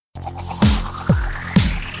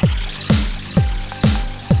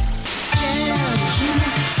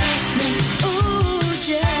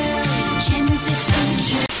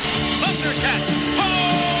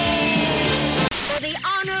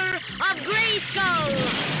skull.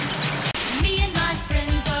 Me and my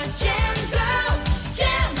friends are Jam Girls.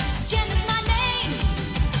 Jam, Jam is my name.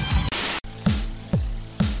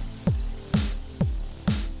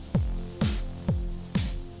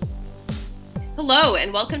 Hello,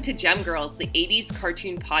 and welcome to Gem Girls, the 80s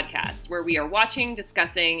cartoon podcast, where we are watching,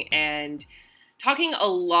 discussing, and talking a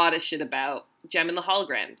lot of shit about Jem and the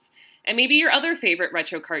Holograms. And maybe your other favorite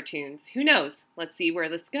retro cartoons. Who knows? Let's see where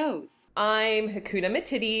this goes. I'm Hakuna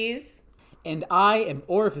Matitties. And I am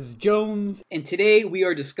Orifice Jones. And today we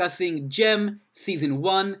are discussing Jem Season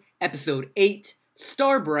 1, Episode 8,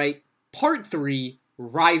 Starbright, Part 3,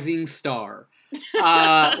 Rising Star.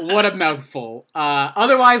 What a mouthful.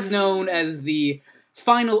 Otherwise known as the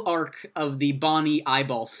final arc of the Bonnie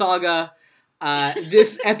Eyeball saga.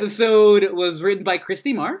 This episode was written by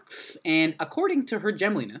Christy Marks, and according to her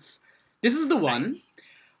gemliness, this is the one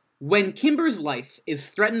when Kimber's life is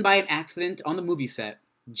threatened by an accident on the movie set.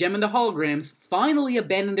 Jem and the Holograms finally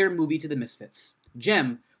abandon their movie to the Misfits.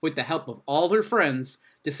 Jem, with the help of all her friends,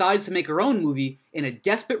 decides to make her own movie in a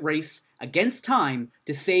desperate race against time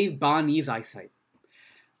to save Bonnie's eyesight.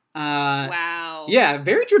 Wow. Yeah,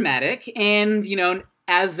 very dramatic, and, you know,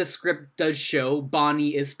 as the script does show,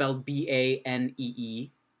 Bonnie is spelled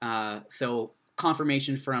B-A-N-E-E, so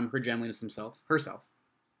confirmation from her gemliness herself.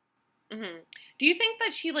 Mm-hmm. Do you think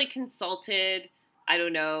that she, consulted, I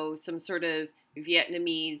don't know, some sort of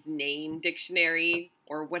Vietnamese name dictionary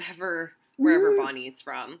or whatever, wherever Bonnie is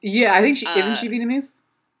from? Yeah, I think isn't she Vietnamese?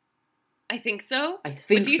 I think so. I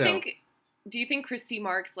think but so. Do you think Christy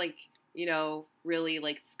Marks, really,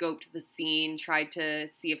 scoped the scene, tried to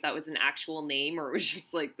see if that was an actual name, or it was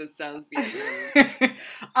just this sounds Vietnamese?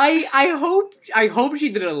 I hope she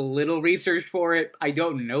did a little research for it. I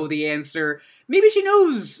don't know the answer. Maybe she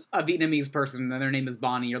knows a Vietnamese person and their name is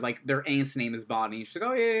Bonnie, or their aunt's name is Bonnie. She's like,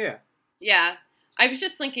 oh yeah. Yeah. I was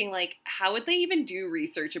just thinking, how would they even do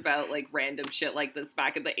research about, random shit like this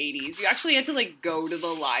back in the 80s? You actually had to, go to the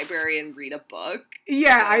library and read a book.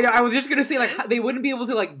 Yeah, I was just gonna say, they wouldn't be able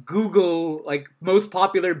to, Google, most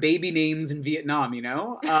popular baby names in Vietnam, you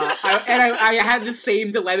know? I had the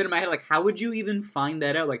same dilemma in my head, how would you even find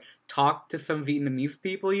that out? Talk to some Vietnamese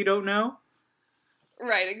people you don't know?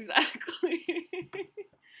 Right, exactly.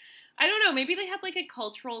 I don't know, maybe they had, a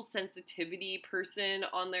cultural sensitivity person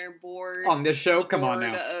on their board. On this show? Come on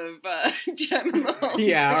now. Of Jem and the Holograms.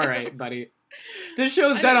 Yeah, alright, buddy. This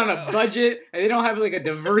show's done on a budget, and they don't have, a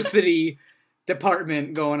diversity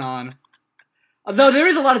department going on. Although there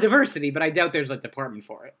is a lot of diversity, but I doubt there's a department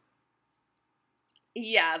for it.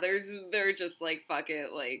 Yeah, they're just fuck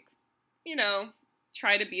it,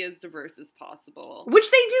 try to be as diverse as possible. Which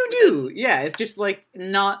they do. Yeah, it's just,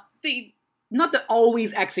 not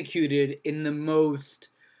always executed in the most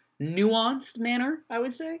nuanced manner, I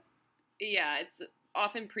would say. Yeah, it's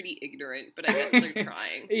often pretty ignorant, but I guess they're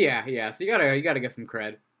trying. Yeah. So you gotta get some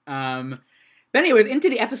cred. But anyways, into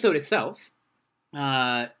the episode itself.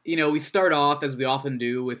 We start off as we often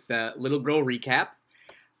do with Little Girl recap.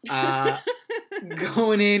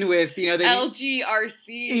 Going in with the LGRC.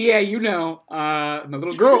 Yeah, my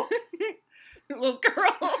little girl. Little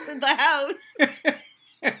girl in the house.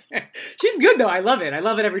 She's good though. I love it. I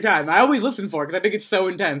love it every time. I always listen for it because I think it's so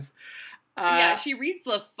intense. Yeah, she reads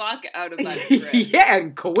the fuck out of that script. Yeah,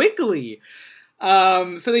 and quickly.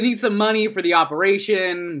 So they need some money for the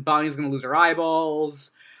operation. Bonnie's gonna lose her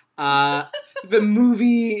eyeballs. The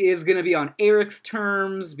movie is gonna be on Eric's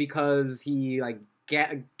terms because he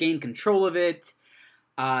gained control of it.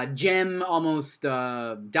 Jem almost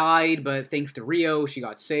died, but thanks to Rio, she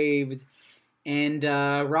got saved. And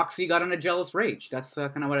Roxy got on a jealous rage. That's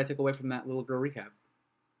kind of what I took away from that Little Girl recap.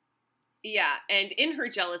 Yeah, and in her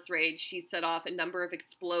jealous rage, she set off a number of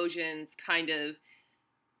explosions, kind of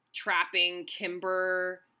trapping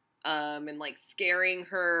Kimber, and scaring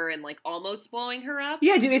her, and almost blowing her up.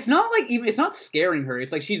 Yeah, dude, it's not it's not scaring her.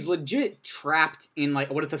 It's she's legit trapped in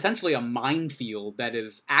what is essentially a minefield that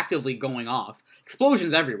is actively going off.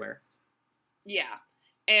 Explosions everywhere. Yeah,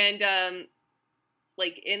 and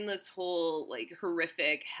in this whole,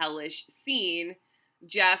 horrific, hellish scene,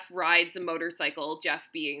 Jeff rides a motorcycle, Jeff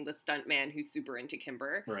being the stuntman who's super into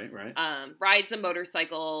Kimber. Right. Rides a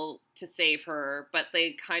motorcycle to save her, but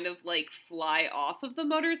they kind of, fly off of the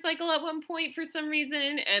motorcycle at one point for some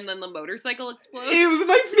reason, and then the motorcycle explodes. It was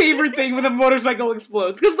my favorite thing when the motorcycle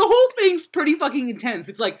explodes, because the whole thing's pretty fucking intense.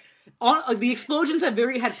 It's the explosions had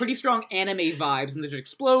pretty strong anime vibes, and there's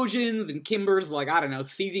explosions, and Kimber's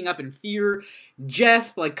seizing up in fear.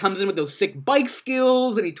 Jeff comes in with those sick bike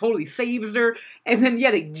skills, and he totally saves her. And then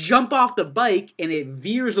they jump off the bike, and it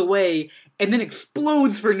veers away, and then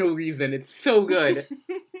explodes for no reason. It's so good.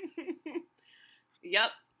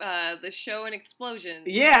 Yep. the show and explosions.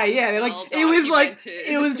 Yeah, they're Well it was like documented.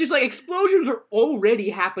 it was just like explosions are already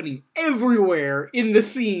happening everywhere in the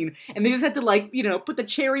scene, and they just had to like put the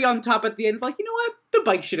cherry on top at the end. Like what, the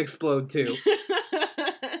bike should explode too.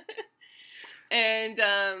 And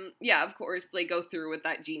of course, they go through with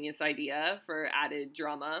that genius idea for added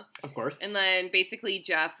drama. Of course. And then basically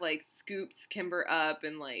Jeff like scoops Kimber up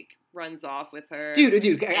and like runs off with her.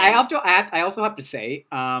 Dude, I also have to say,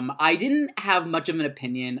 I didn't have much of an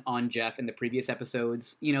opinion on Jeff in the previous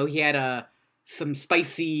episodes. He had some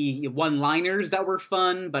spicy one-liners that were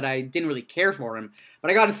fun, but I didn't really care for him. But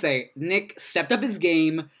I gotta say, Nick stepped up his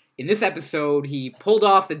game. In this episode, he pulled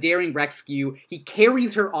off the daring rescue. He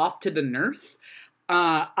carries her off to the nurse.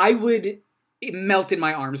 I would melt in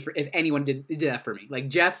my arms if anyone did that for me. Like,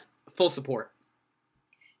 Jeff, full support.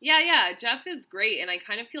 Yeah, Jeff is great, and I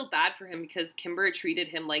kind of feel bad for him because Kimber treated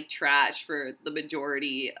him like trash for the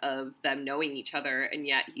majority of them knowing each other, and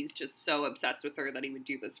yet he's just so obsessed with her that he would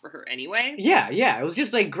do this for her anyway. Yeah, it was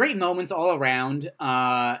just like great moments all around,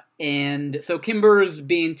 and so Kimber's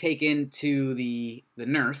being taken to the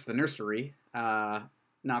nursery,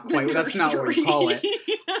 not quite, that's not what we call it.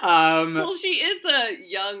 Well, she is a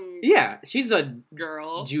young she's a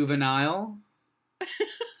girl. Juvenile.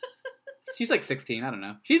 She's like 16, I don't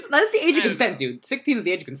know. That's the age of consent, dude. 16 is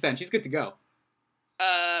the age of consent. She's good to go.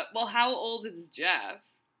 Well, how old is Jeff?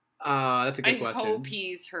 That's a good question. I hope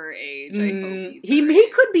he's her age. He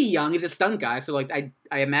could be young. He's a stunt guy, so like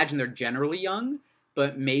I imagine they're generally young,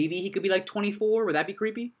 but maybe he could be like 24. Would that be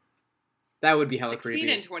creepy? That would be hella 16 creepy.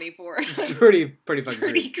 16 and 24. It's pretty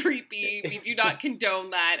fucking creepy. We do not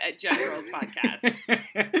condone that at Gem Girls Podcast.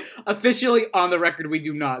 Officially on the record, we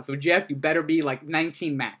do not. So Jeff, you better be like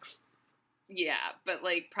 19 max. Yeah, but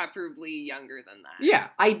like preferably younger than that. Yeah,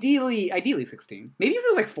 ideally 16. Maybe if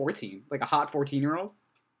they're like 14, like a hot 14-year-old.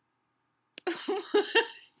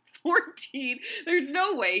 14? There's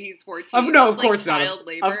no way he's 14. Of course not.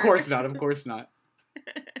 Labor. Of course not.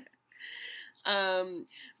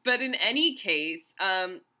 But in any case,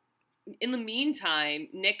 in the meantime,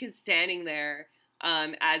 Nick is standing there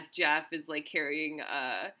as Jeff is like carrying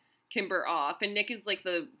Kimber off, and Nick is like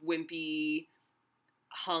the wimpy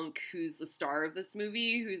hunk who's the star of this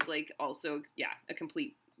movie, who's like also a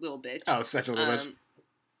complete little bitch. Oh, such a little bitch.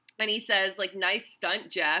 And he says like, "Nice stunt,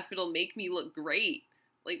 Jeff. It'll make me look great."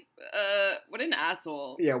 Like, what an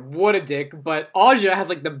asshole. Yeah, what a dick. But Aja has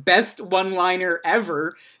like the best one-liner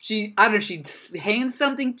ever. She hands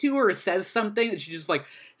something to her or says something, and she just like,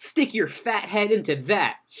 "Stick your fat head into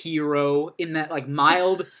that, hero," in that like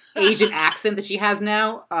mild Asian accent that she has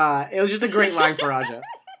now. It was just a great line for Aja.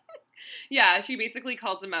 Yeah, she basically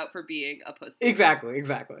calls him out for being a pussy. Exactly.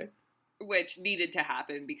 Which needed to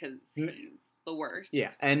happen because he's the worst.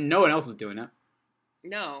 Yeah, and no one else was doing it.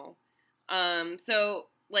 No. So,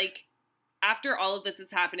 like, after all of this is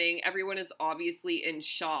happening, everyone is obviously in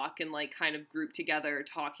shock and, like, kind of grouped together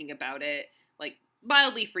talking about it, like,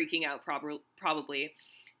 mildly freaking out, probably.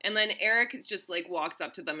 And then Eric just, like, walks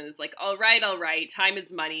up to them and is like, all right, time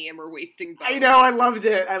is money and we're wasting both. I know, I loved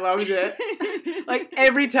it. Like,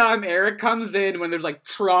 every time Eric comes in when there's, like,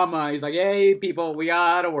 trauma, he's like, hey, people, we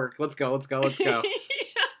gotta work. Let's go. Yeah, it's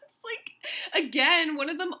like, again, one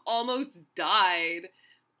of them almost died.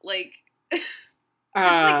 Like,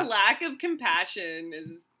 like lack of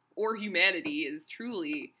compassion or humanity is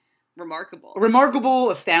truly remarkable. Remarkable,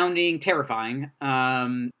 astounding, terrifying.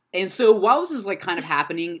 And so while this is like kind of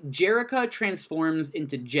happening, Jerrica transforms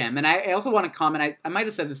into Jem. And I also want to comment, I might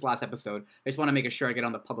have said this last episode, I just want to make sure I get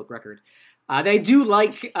on the public record. That I do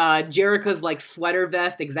like Jerrica's like sweater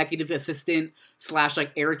vest, executive assistant /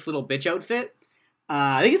 like Eric's little bitch outfit.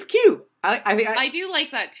 I think it's cute. I do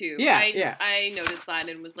like that too. Yeah, I noticed that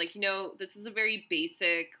and was like, this is a very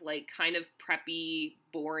basic, like kind of preppy,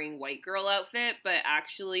 boring white girl outfit, but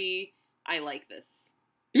actually, I like this.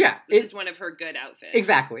 Yeah. This is one of her good outfits.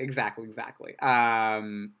 Exactly.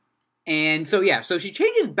 And so she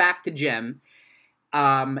changes back to Jem,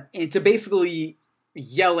 and to basically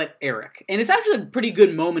yell at Eric. And it's actually a pretty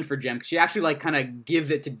good moment for Jem, because she actually like kind of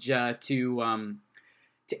gives it to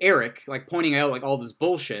Eric, like pointing out like all this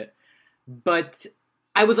bullshit. But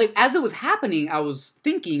I was like, as it was happening, I was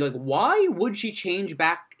thinking like, why would she change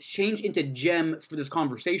into Jem for this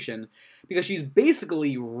conversation? Because she's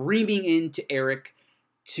basically reaming into Eric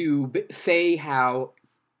to say how,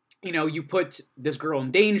 you put this girl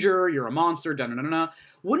in danger, you're a monster, da-da-da-da.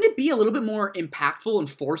 Wouldn't it be a little bit more impactful and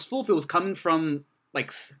forceful if it was coming from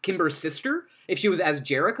like Kimber's sister, if she was as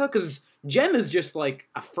Jerrica? Because Jem is just like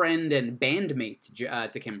a friend and bandmate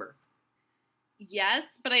to Kimber.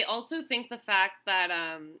 Yes, but I also think the fact that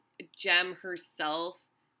Jem herself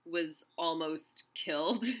was almost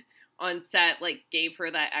killed on set, like, gave her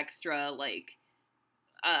that extra, like,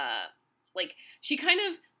 she kind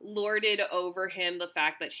of lorded over him the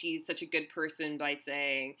fact that she's such a good person by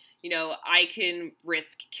saying, you know, I can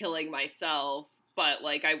risk killing myself, but,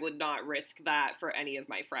 like, I would not risk that for any of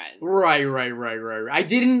my friends. Right. I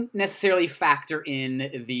didn't necessarily factor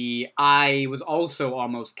in the I was also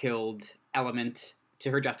almost killed element to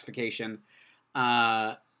her justification.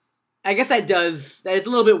 I guess that is a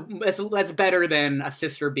little bit, that's better than a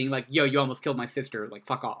sister being like, yo, you almost killed my sister, like,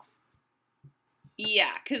 fuck off.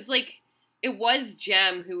 Yeah, because, like, it was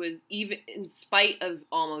Jem who was, even in spite of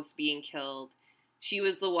almost being killed, she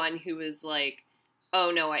was the one who was like, oh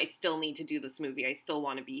no, I still need to do this movie. I still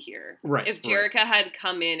want to be here. Right. If Jerrica had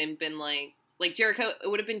come in and been like Jerrica, it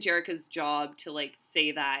would have been Jerrica's job to, like,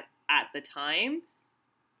 say that at the time,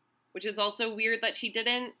 which is also weird that she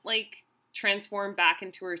didn't, like, transform back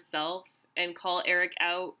into herself and call Eric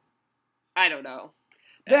out. I don't know.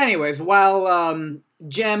 But anyways, while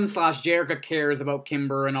Jem / Jerrica cares about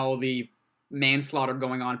Kimber and all the manslaughter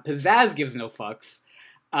going on, Pizzazz gives no fucks.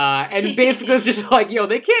 And basically it's just like, yo,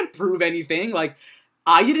 they can't prove anything. Like,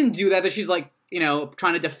 I didn't do that. That she's like, you know,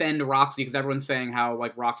 trying to defend Roxy because everyone's saying how,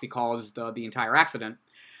 like, Roxy caused the entire accident.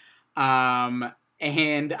 And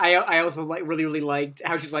I also, like, really liked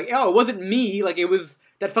how she's like, oh, it wasn't me. Like, it was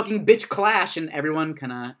that fucking bitch Clash, and everyone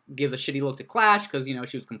kind of gives a shitty look to Clash because, you know,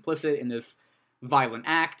 she was complicit in this violent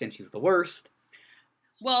act and she's the worst.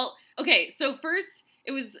 Well, okay, so first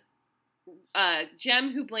it was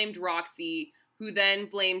Jem who blamed Roxy, who then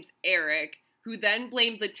blames Eric, who then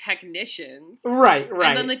blamed the technicians. Right.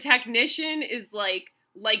 And then the technician is like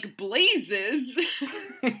blazes,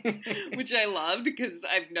 which I loved because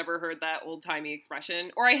I've never heard that old-timey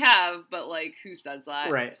expression. Or I have, but, like, who says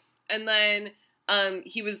that? Right. And then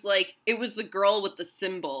he was like, it was the girl with the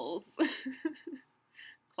symbols.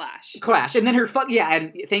 Clash. And then her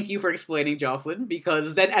and thank you for explaining, Jocelyn,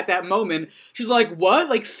 because then at that moment, she's like, what?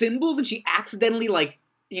 Like, symbols? And she accidentally, like,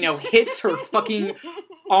 you know, hits her fucking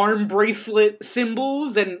arm bracelet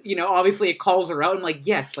symbols, and, you know, obviously it calls her out. I'm like,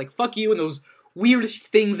 yes, like, fuck you and those weird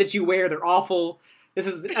things that you wear, they're awful. This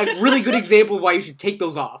is a really good example of why you should take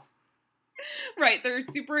those off. Right, they're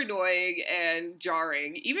super annoying and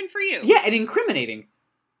jarring, even for you. Yeah, and incriminating.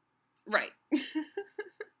 Right.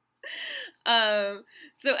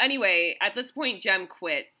 So anyway, at this point, Jem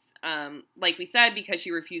quits. Like we said, because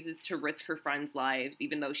she refuses to risk her friends' lives,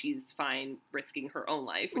 even though she's fine risking her own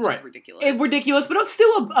life, which is ridiculous. Ridiculous, but it's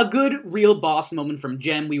still a good, real boss moment from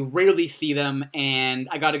Jem. We rarely see them, and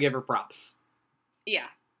I gotta give her props. Yeah.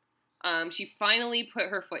 She finally put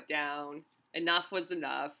her foot down. Enough was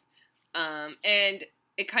enough. And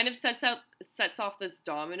it kind of sets off this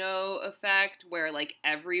domino effect where, like,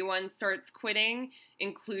 everyone starts quitting,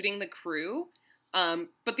 including the crew.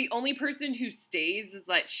 But the only person who stays is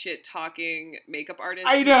that shit-talking makeup artist.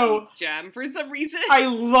 I know. Who hates Jem for some reason. I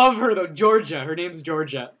love her, though. Georgia. Her name's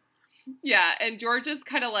Georgia. Yeah, and Georgia's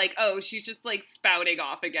kind of like, oh, she's just, like, spouting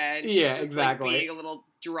off again. She's just, exactly. Like, being a little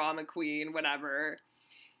drama queen, whatever.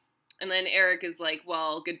 And then Eric is like,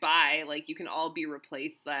 well, goodbye. Like, you can all be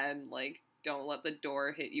replaced then. Like, don't let the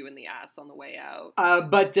door hit you in the ass on the way out.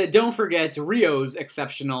 But don't forget Rio's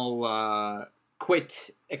exceptional quit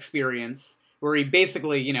experience, where he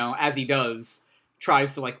basically, you know, as he does,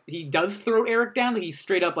 tries to, like, he does throw Eric down. Like, he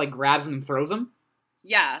straight up, like, grabs him and throws him.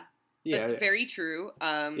 Yeah, that's very true.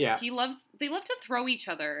 Yeah. They love to throw each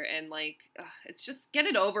other, and, like, it's just, get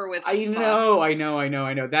it over with. I know.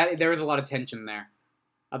 That there was a lot of tension there,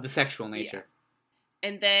 of the sexual nature. Yeah.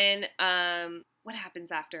 And then, what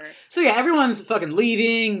happens after? So yeah, everyone's fucking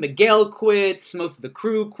leaving. Miguel quits. Most of the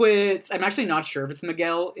crew quits. I'm actually not sure if it's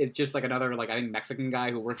Miguel. It's just, like, another, like, I think Mexican guy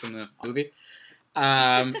who works in the movie.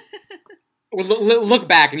 Look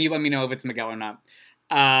back and you let me know if it's Miguel or not.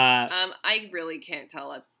 I really can't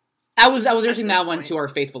tell it. I was addressing that one to our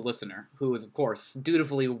faithful listener, who is, of course,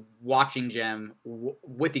 dutifully watching Jem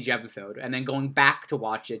with each episode, and then going back to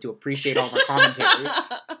watch it to appreciate all of our commentary,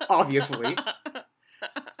 obviously.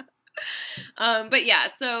 But yeah,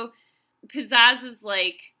 so Pizzazz is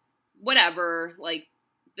like, whatever, like,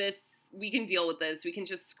 this, we can deal with this. We can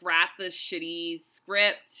just scrap this shitty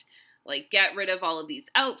script, like, get rid of all of these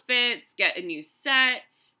outfits, get a new set.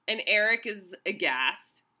 And Eric is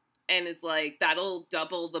aghast and is like, that'll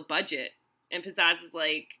double the budget. And Pizzazz is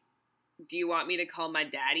like, do you want me to call my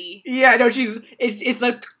daddy? Yeah, no, it's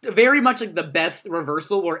like very much like the best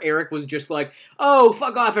reversal where Eric was just like, oh,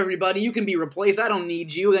 fuck off everybody, you can be replaced, I don't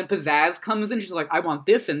need you. Then Pizzazz comes in, she's like, I want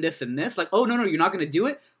this and this and this. Like, oh, no, you're not gonna do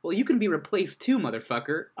it? Well, you can be replaced too,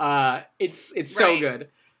 motherfucker. It's so good.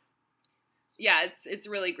 Yeah, it's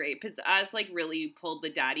really great. Pizzazz, like, really pulled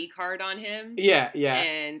the daddy card on him. Yeah, yeah.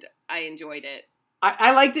 And I enjoyed it.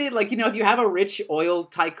 I liked it, like, if you have a rich oil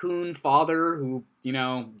tycoon father who,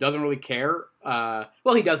 doesn't really care,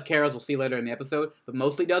 well, he does care, as we'll see later in the episode, but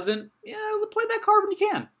mostly doesn't, play that card when you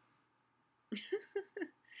can.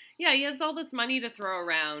 Yeah, he has all this money to throw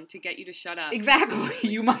around to get you to shut up.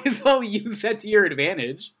 Exactly. You might as well use that to your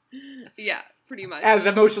advantage. Yeah, pretty much. As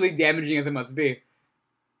emotionally damaging as it must be.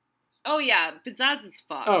 Oh, yeah, Pizzazz is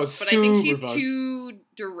fucked. Oh, but I think she's super fucked. too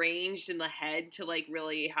deranged in the head to, like,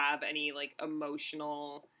 really have any, like,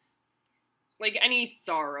 emotional, like, any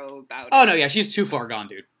sorrow about it. Oh, no, yeah, she's too far gone,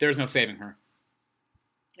 dude. There's no saving her.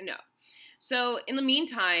 No. So, in the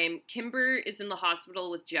meantime, Kimber is in the hospital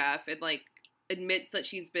with Jeff and, like, admits that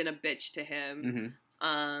she's been a bitch to him.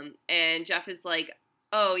 Mm-hmm. And Jeff is like,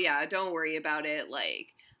 oh, yeah, don't worry about it. Like,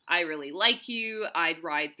 I really like you. I'd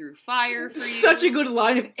ride through fire for you. Such a good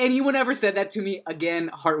line. If anyone ever said that to me, again,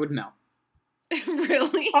 heart would melt.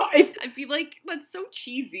 Really? If- I'd be like, that's so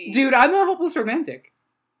cheesy. Dude, I'm a hopeless romantic.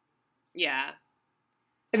 Yeah.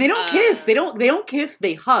 And they don't kiss. They don't kiss.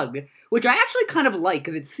 They hug, which I actually kind of like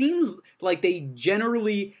because it seems like they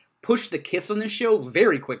generally push the kiss on this show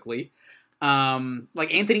very quickly.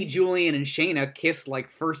 Like Anthony, Julian, and Shayna kissed like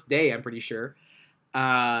first day. I'm pretty sure.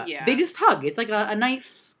 Yeah. They just hug. It's like a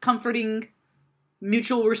nice, comforting,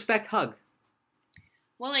 mutual respect hug.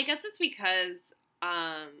 Well, I guess it's because,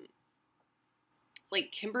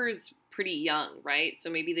 like, Kimber's pretty young, right? So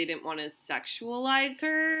maybe they didn't want to sexualize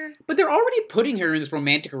her. But they're already putting her in this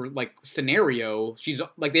romantic like scenario. She's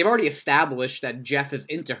like they've already established that Jeff is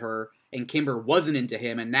into her and Kimber wasn't into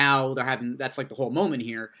him, and now they're having that's like the whole moment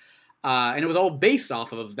here. And it was all based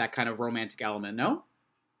off of that kind of romantic element, no?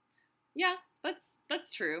 Yeah,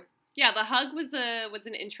 that's true. Yeah, the hug was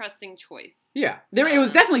an interesting choice. Yeah. It was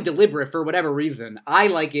definitely deliberate for whatever reason. I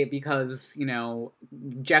like it because,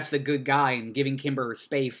 Jeff's a good guy and giving Kimber her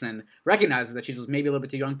space and recognizes that she's maybe a little bit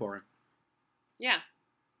too young for him. Yeah.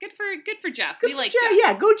 Good for Jeff. Good We for like Jeff. Jeff.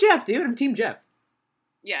 Yeah, go Jeff, dude. I'm Team Jeff.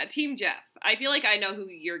 Yeah, Team Jeff. I feel like I know who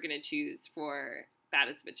you're going to choose for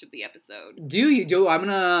baddest bitch of the episode. Do you do?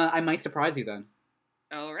 I might surprise you then.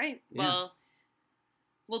 All right. Yeah. Well,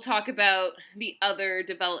 we'll talk about the other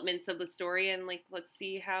developments of the story and, like, let's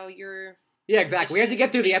see how you're... Yeah, exactly. We have to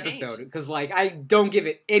get through the Change. episode because, like, I don't give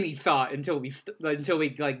it any thought until we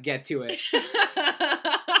like get to it.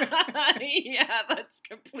 Yeah, that's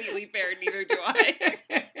completely fair. Neither do I.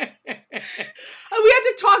 We have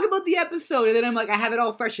to talk about the episode, and then I'm like, I have it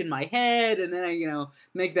all fresh in my head, and then I,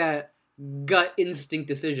 make that gut instinct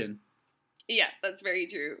decision. Yeah, that's very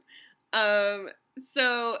true.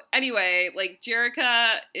 So anyway, like,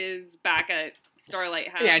 Jerrica is back at Starlight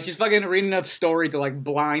House. Yeah, just fucking reading up story to like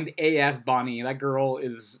blind AF Bonnie. That girl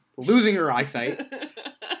is losing her eyesight.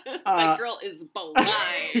 That girl is blind.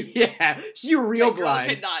 Yeah, she's real That girl blind.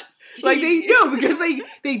 cannot see. Like they know because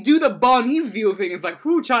they do the Bonnie's view thing. It's like,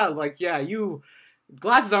 whoo, child. Like, yeah, you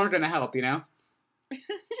glasses aren't gonna help,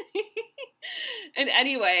 And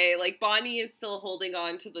anyway, like, Bonnie is still holding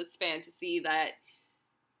on to this fantasy that,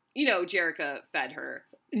 Jerrica fed her.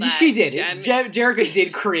 That She did. Jem- Jerrica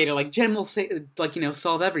did create it. Like, Jem will say, like,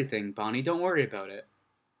 solve everything, Bonnie. Don't worry about it.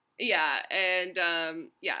 Yeah, and,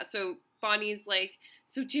 so Bonnie's like,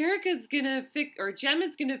 so Jerrica's gonna Jem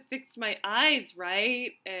is gonna fix my eyes,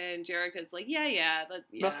 right? And Jerrica's like,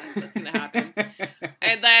 that's gonna happen.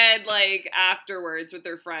 And then, like, afterwards with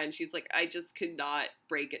her friend, she's like, I just could not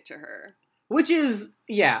break it to her. Which is,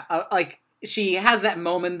 like, she has that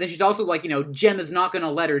moment, then she's also like, Jem is not going to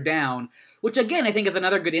let her down, which, again, I think is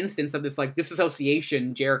another good instance of this, like,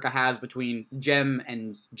 disassociation Jerrica has between Jem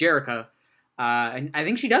and Jerrica, and I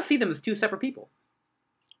think she does see them as two separate people.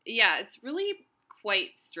 Yeah, it's really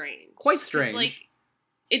quite strange. Quite strange. It's like,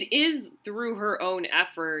 it is through her own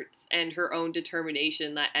efforts and her own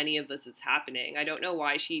determination that any of this is happening. I don't know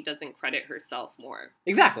why she doesn't credit herself more.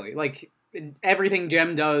 Exactly. Like, everything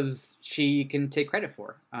Jem does, she can take credit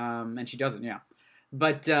for, and she doesn't, yeah.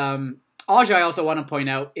 But Aja, I also want to point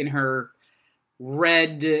out, in her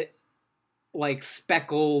red, like,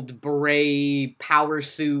 speckled beret power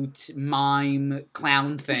suit mime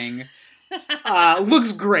clown thing,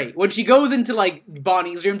 looks great. When she goes into, like,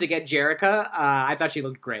 Bonnie's room to get Jerrica, I thought she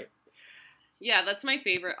looked great. Yeah, that's my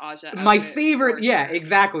favorite Aja My outfit, favorite, for yeah, sure.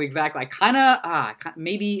 exactly. I kind of,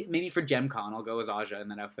 maybe for GemCon, I'll go as Aja in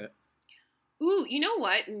that outfit. Ooh, you know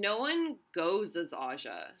what? No one goes as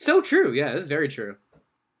Aja, So true, yeah, that's very true.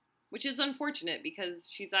 which is unfortunate because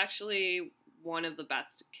she's actually one of the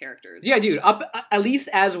best characters. Yeah, on the dude, show. at least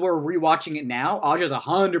as we're rewatching it now, Aja's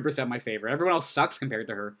 100% my favorite. Everyone else sucks compared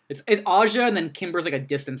to her. It's Aja and then Kimber's like a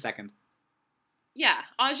distant second. Yeah,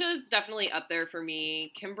 Aja is definitely up there for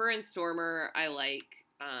me. Kimber and Stormer I like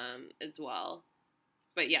as well.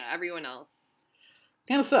 But yeah, everyone else.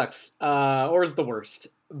 Kind of sucks, or is the worst.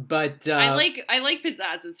 But I like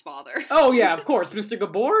Pizzazz's father. Oh yeah, of course, Mr.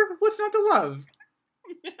 Gabor. What's not to love?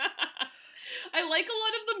 I like a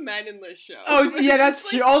lot of the men in this show. Oh yeah, that's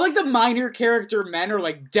Just, true. All like the minor character men are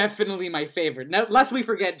like definitely my favorite. Now, lest we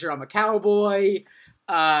forget Drama Cowboy,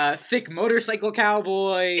 Thick Motorcycle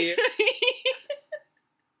Cowboy,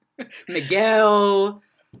 Miguel.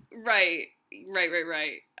 Right.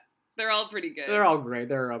 They're all pretty good. They're all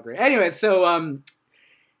great. Anyway, so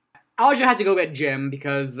Aja had to go get Jim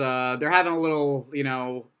because they're having a little,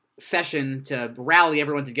 session to rally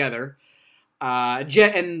everyone together.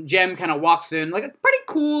 Jem kind of walks in like a pretty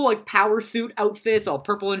cool like power suit outfit. It's all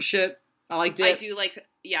purple and shit. I liked it. I do like,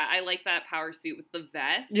 I like that power suit with the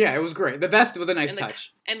vest. Yeah, it was great. The vest was a nice and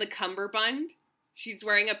touch. And the cummerbund. She's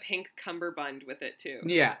wearing a pink cummerbund with it too.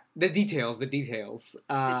 Yeah, the details. The details.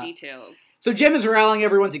 So Jem is rallying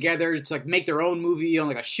everyone together to like make their own movie on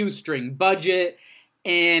like a shoestring budget.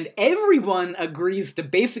 And everyone agrees to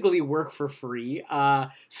basically work for free.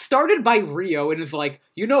 Started by Rio and is like,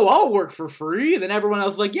 I'll work for free. And then everyone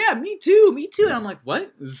else is like, yeah, me too. And I'm like,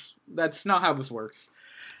 what? That's not how this works.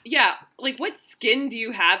 Yeah, like what skin do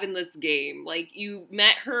you have in this game? Like you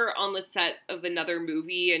met her on the set of another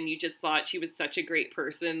movie and you just thought she was such a great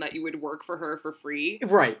person that you would work for her for free.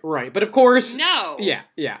 Right. But of course... No. Yeah.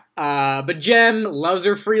 But Jem loves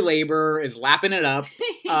her free labor, is lapping it up.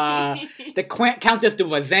 The Countess de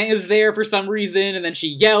Voisin is there for some reason, and then she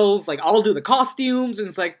yells, like, I'll do the costumes, and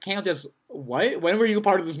it's like, Countess, what? When were you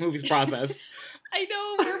part of this movie's process? I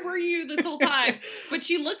know, where were you this whole time? But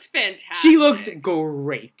she looked fantastic. She looked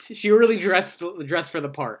great. She really dressed for the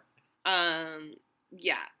part.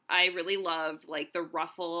 Yeah, I really loved, like, the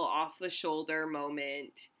ruffle off the shoulder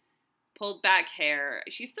moment, pulled back hair.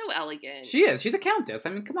 She's so elegant. She is. She's a countess. I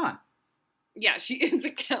mean, come on. Yeah, she is a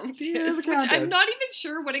countess. Which I'm not even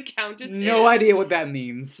sure what a countess is. No idea what that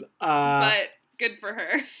means. But good for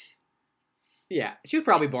her. Yeah, she was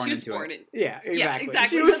probably born into it. Yeah, exactly.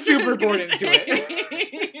 She was super born into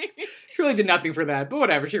it. She really did nothing for that, but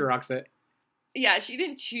whatever, she rocks it. Yeah, she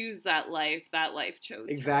didn't choose that life chose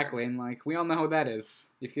exactly, her. And like, we all know how that is.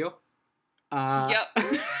 You feel? Yep.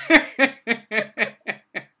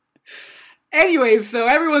 Anyways, so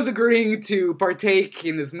everyone's agreeing to partake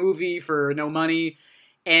in this movie for no money,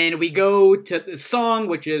 and we go to the song,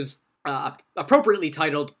 which is appropriately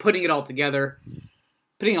titled Putting It All Together.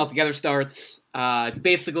 Putting It All Together starts. It's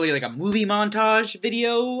basically like a movie montage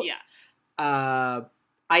video. Yeah.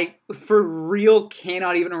 I, for real,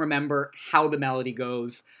 cannot even remember how the melody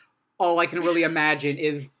goes. All I can really imagine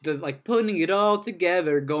is the, like, putting it all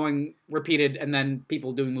together going repeated and then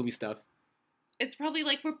people doing movie stuff. It's probably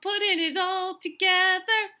like, we're putting it all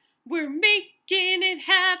together. We're making it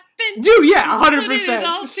happen. Dude, yeah,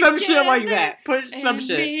 100%. Some shit like that. Some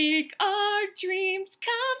shit. Make our dreams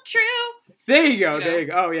come true. There you go.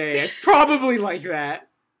 Oh, yeah. It's probably like that.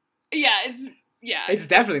 Yeah, it's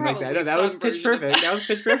definitely like that. No, that was Pitch Perfect.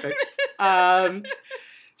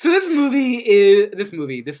 So this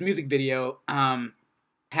music video,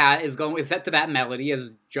 is set to that melody as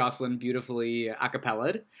Jocelyn beautifully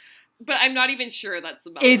acapella'd. But I'm not even sure that's the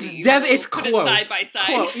melody. It's put close. It side by side.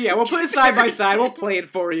 Close. Yeah, we'll put it side by side. We'll play it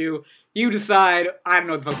for you. You decide. I don't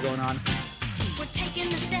know what the fuck's going on. We're taking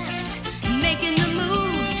the steps, making the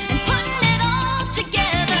moves, and putting it all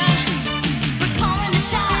together. We're calling the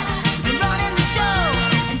shots, we're running the show,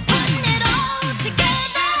 and putting it all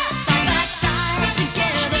together. Side by side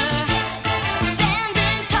together,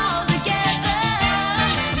 standing tall together,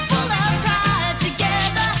 full of pride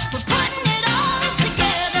together. We're putting it all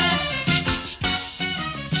together.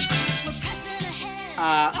 We're pressing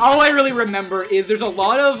ahead. All I really remember is there's a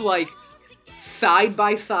lot of like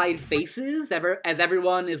side-by-side faces as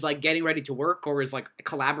everyone is like getting ready to work or is like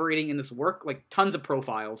collaborating in this work, like tons of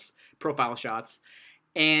profile shots,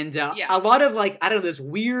 and a lot of like, I don't know, this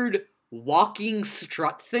weird walking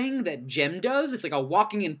strut thing that Jem does. It's like a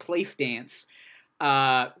walking in place dance.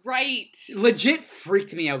 Right. Legit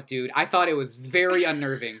freaked me out, dude. I thought it was very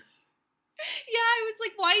unnerving. Yeah, I was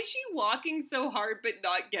like, why is she walking so hard but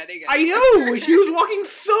not getting it? I know! She was walking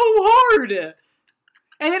so hard!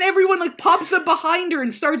 And then everyone, like, pops up behind her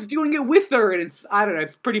and starts doing it with her, and it's, I don't know,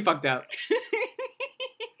 it's pretty fucked up.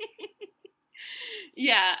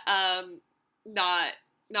 Yeah, not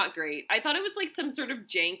great. I thought it was, like, some sort of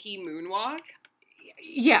janky moonwalk.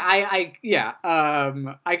 Yeah, I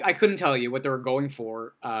couldn't tell you what they were going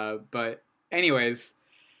for, but anyways,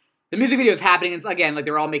 the music video is happening, and again, like,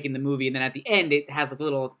 they're all making the movie, and then at the end, it has, like, a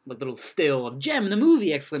little still of Jem in the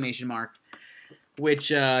movie, ! which,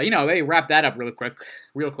 they wrapped that up real quick.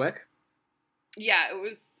 Yeah, it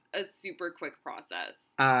was a super quick process.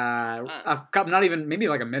 Not even, maybe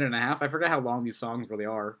like a minute and a half. I forget how long these songs really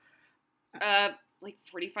are. Like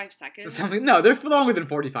 45 seconds? No, they're longer than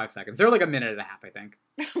 45 seconds. They're like a minute and a half, I think.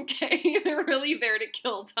 Okay, they're really there to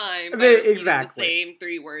kill time. Exactly. The same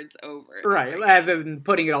 3 words over. Right, as in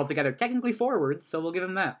putting it all together. Technically 4 words, so we'll give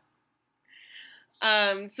them that.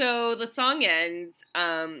 So the song ends,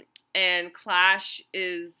 and Clash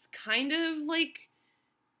is kind of like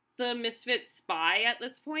the misfit spy at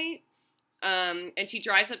this point. And she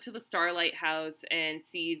drives up to the Starlight House and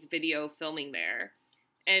sees Video filming there.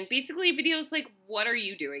 And basically, Video's like, what are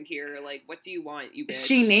you doing here? Like, what do you want, you bitch?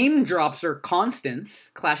 She name drops her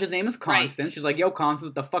Constance. Clash's name is Constance. Right. She's like, yo, Constance,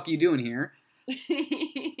 what the fuck are you doing here?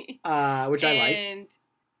 Which I liked. And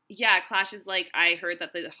yeah, Clash is like, I heard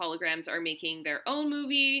that the holograms are making their own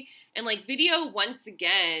movie. And like, Video once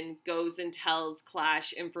again goes and tells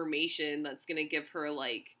Clash information that's going to give her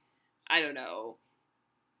like, I don't know,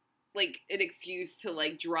 like an excuse to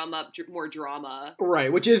like drum up more drama, right?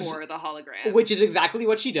 for the hologram, which is exactly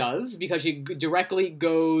what she does, because she directly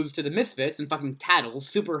goes to the Misfits and fucking tattles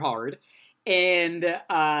super hard, and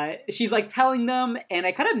she's like telling them, and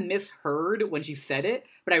I kind of misheard when she said it,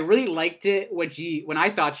 but I really liked it when I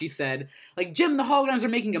thought she said like, Jim, the holograms are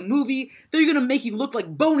making a movie. They're gonna make you look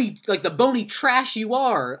like the bony trash you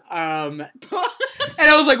are. And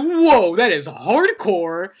I was like, whoa, that is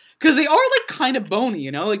hardcore. Because they are, like, kind of bony,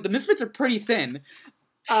 you know? Like, the Misfits are pretty thin.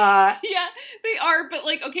 Yeah, they are. But,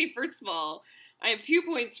 like, okay, first of all, I have 2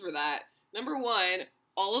 points for that. Number 1,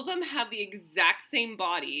 all of them have the exact same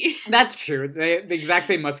body. That's true. The exact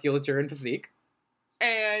same musculature and physique.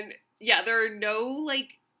 And, yeah, there are no,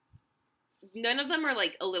 like, none of them are,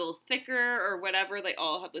 like, a little thicker or whatever. They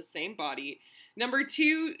all have the same body. Number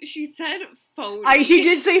 2, she said phony. She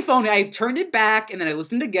did say phony. I turned it back, and then I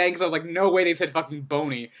listened again, because I was like, no way they said fucking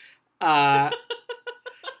bony. But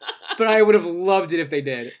I would have loved it if they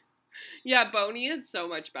did. Yeah, bony is so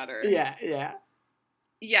much better. Yeah.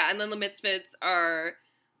 Yeah, and then the Misfits are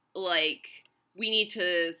like, we need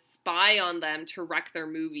to spy on them to wreck their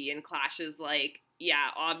movie, and Clash is like,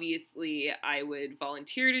 yeah, obviously I would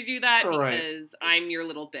volunteer to do that because I'm your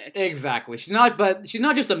little bitch. Exactly. She's not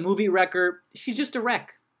just a movie wrecker. She's just a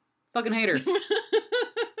wreck. Fucking hate her.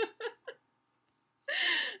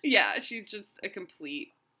 Yeah, she's just a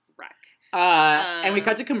complete wreck. And we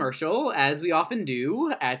cut to commercial, as we often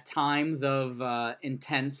do at times of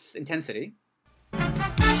intensity.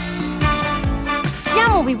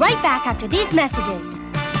 Jim will be right back after these messages.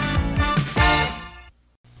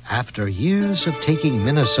 After years of taking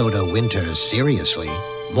Minnesota winter seriously,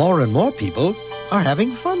 more and more people are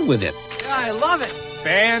having fun with it. Yeah, I love it.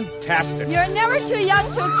 Fantastic. You're never too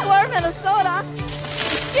young to explore Minnesota.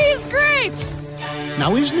 She's great.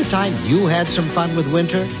 Now, isn't it time you had some fun with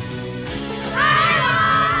winter?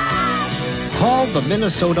 Call the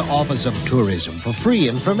Minnesota Office of Tourism for free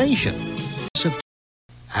information.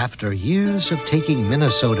 After years of taking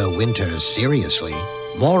Minnesota winter seriously,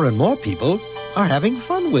 more and more people are having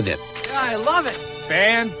fun with it. Yeah, I love it.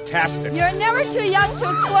 Fantastic. You're never too young to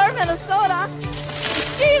explore Minnesota.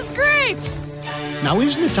 She's great. Now,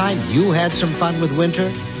 isn't it time you had some fun with winter?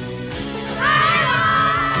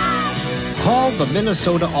 Call the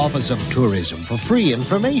Minnesota Office of Tourism for free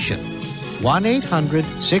information.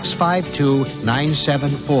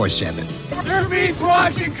 1-800-652-9747. Sure beats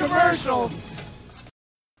watching commercials.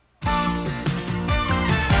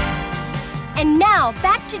 And now,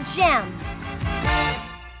 back to Jem.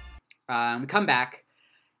 We come back,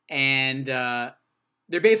 and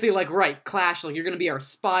they're basically like, right, Clash, like, you're going to be our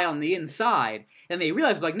spy on the inside. And they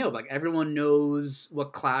realize, like, no, like, everyone knows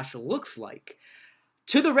what Clash looks like.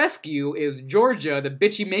 To the rescue is Georgia, the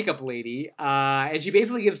bitchy makeup lady, and she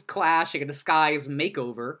basically gives Clash, like, a disguise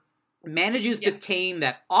makeover, manages to tame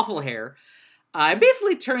that awful hair, and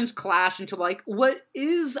basically turns Clash into, like, what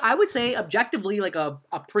is, I would say, objectively, like, a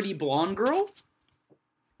pretty blonde girl.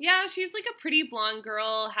 Yeah, she's like a pretty blonde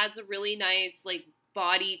girl, has a really nice, like,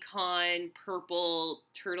 bodycon purple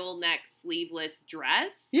turtleneck sleeveless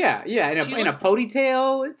dress. Yeah, in a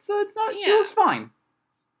ponytail. It's not. Yeah. She looks fine.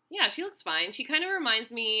 Yeah, she looks fine. She kind of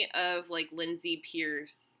reminds me of like Lindsay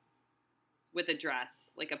Pierce with a dress,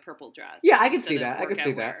 like a purple dress. Yeah, I can see that. I can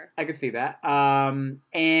see that.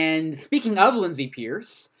 And speaking of Lindsay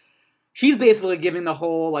Pierce, she's basically giving the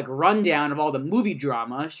whole like rundown of all the movie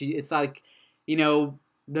drama. It's like, you know,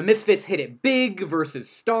 the Misfits hit it big versus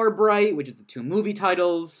Starbright, which is the 2 movie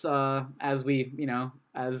titles, as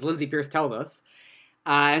Lindsay Pierce tells us.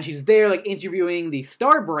 And she's there, like, interviewing the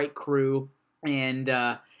Starbright crew, and,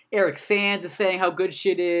 Eric Sands is saying how good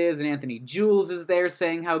shit is, and Anthony Jules is there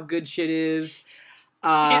saying how good shit is.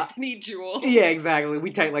 Anthony Jewell. Yeah, exactly.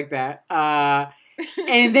 We tight like that.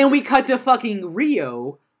 And then we cut to fucking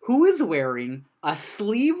Rio, who is wearing a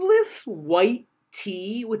sleeveless white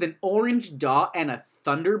tee with an orange dot and a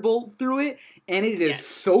thunderbolt through it, and it is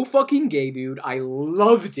so fucking gay, dude. I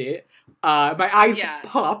loved it. My eyes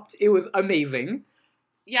popped. It was amazing.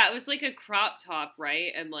 Yeah, it was like a crop top,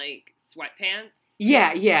 right? And like sweatpants. Yeah.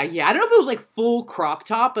 I don't know if it was like full crop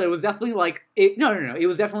top, but it was definitely like it. No. It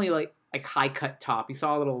was definitely like high cut top. You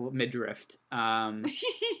saw a little midriff. And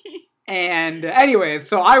anyways,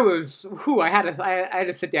 so I was. I had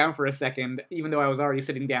to sit down for a second, even though I was already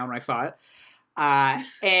sitting down when I saw it.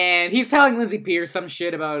 And he's telling Lindsay Pierce some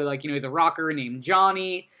shit about, like, he's a rocker named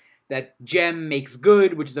Johnny that Jem makes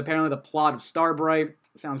good, which is apparently the plot of Starbright.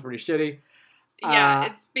 Sounds pretty shitty. Yeah,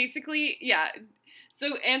 it's basically,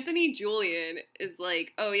 So Anthony Julian is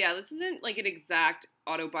like, oh yeah, this isn't like an exact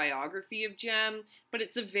autobiography of Jem, but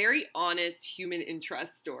it's a very honest human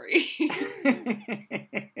interest story.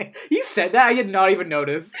 He said that? I did not even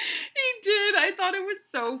notice. He did. I thought it was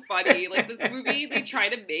so funny. Like, this movie, they try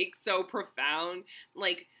to make so profound.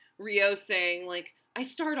 Like, Rio saying, like, I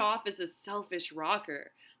start off as a selfish rocker,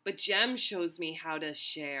 but Jem shows me how to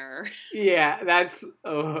share. Yeah, that's...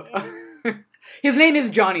 His name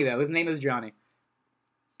is Johnny, though. His name is Johnny.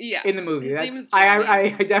 Yeah. In the movie. His name is Johnny.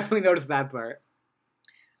 I definitely noticed that part.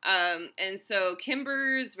 And so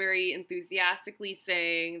Kimber's very enthusiastically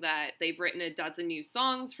saying that they've written a dozen new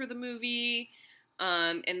songs for the movie,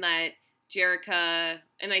 and that Jerrica,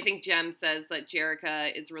 and I think Jem says that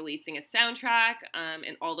Jerrica is releasing a soundtrack,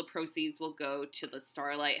 and all the proceeds will go to the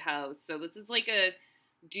Starlight House. So this is like a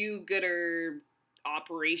do-gooder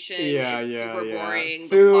operation. It's super boring.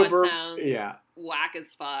 The plot sounds whack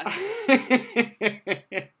as fuck.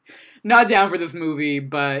 Not down for this movie,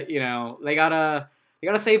 but they gotta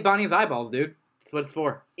save Bonnie's eyeballs, dude. That's what it's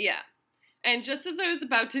for. Yeah. And just as I was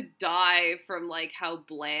about to die from like how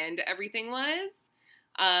bland everything was,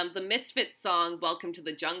 the Misfits song "Welcome to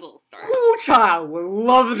the Jungle" starts. Ooh, child,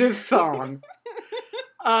 love this song.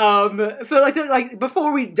 So like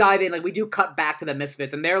before we dive in, like, we do cut back to the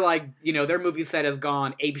Misfits, and they're like, their movie set has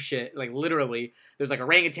gone apeshit, like, literally. There's like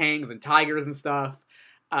orangutans and tigers and stuff.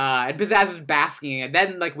 And Pizzazz is basking, and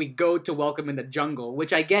then like we go to Welcome in the Jungle,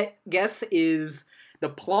 which I guess is the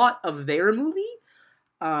plot of their movie.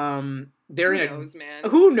 They're Who knows, man?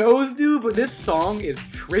 Who knows, dude? But this song is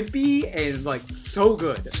trippy and like so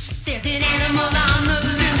good. There's an animal on the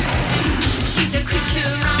loose. She's a creature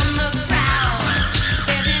on the prowl.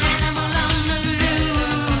 There's an animal on the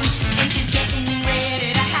loose, and she's getting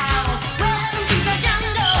ready to howl. Welcome to the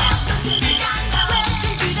jungle. Welcome to the jungle.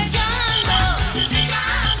 Welcome to the jungle. To the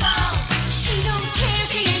jungle. She don't care.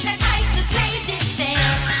 She ain't the type that plays it fair.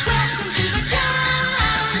 Welcome to the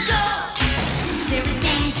jungle. There is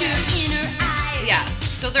danger in her eyes. Yeah.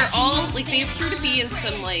 So they're all like, they appear to be in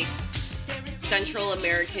some like Central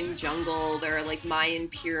American jungle. There are like Mayan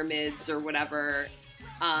pyramids or whatever,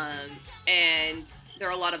 and there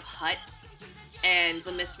are a lot of huts, and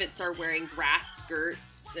the Misfits are wearing grass skirts,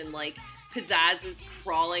 and like Pizzazz is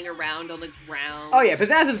crawling around on the ground. Oh yeah,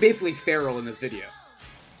 Pizzazz is basically feral in this video.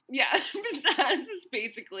 Yeah, Pizzazz is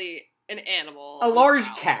basically an animal. A large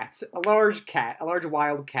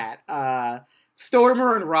wild cat.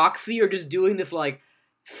 Stormer and Roxy are just doing this like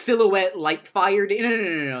silhouette light fire.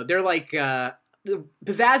 No. They're like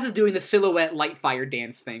Pizzazz is doing the silhouette light fire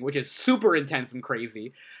dance thing, which is super intense and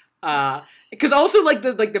crazy. Because also like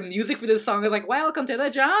the music for this song is like "Welcome to the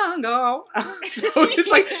Jungle," so it's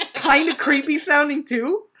like kind of creepy sounding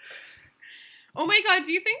too. Oh my god,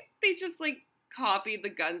 do you think they just like copied the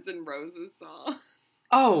Guns N' Roses song?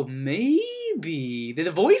 Oh, maybe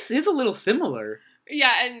the voice is a little similar.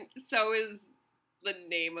 Yeah, and so is the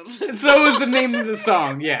name of the song. So is the name of the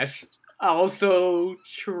song, yes. Also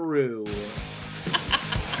true.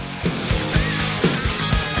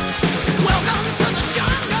 Welcome to the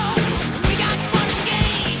jungle. We got fun and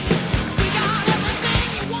games. We got everything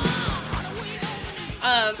you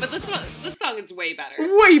want. But this song is way better.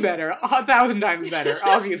 Way better. 1,000 times better,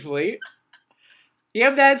 obviously. You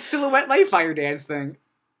have that silhouette light fire dance thing.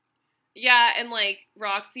 Yeah, and like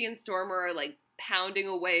Roxy and Stormer are like pounding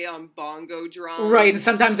away on bongo drums. Right, and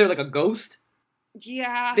sometimes they're like a ghost.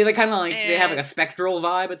 Yeah. They like kind of like they have like a spectral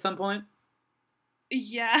vibe at some point.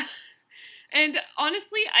 Yeah. And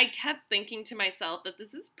honestly, I kept thinking to myself that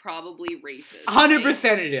this is probably racist.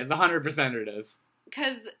 100% it is. 100% it is.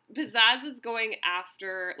 Because Pizzazz is going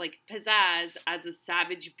after, like, Pizzazz as a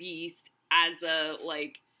savage beast, as a,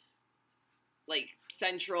 like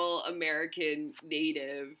Central American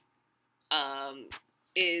native,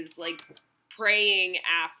 is like praying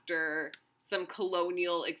after some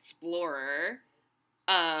colonial explorer.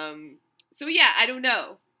 So yeah, I don't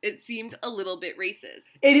know. It seemed a little bit racist.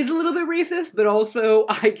 It is a little bit racist, but also,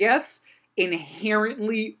 I guess,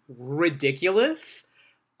 inherently ridiculous.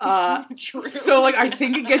 True. So, like, I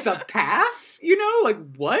think it gets a pass, you know? Like,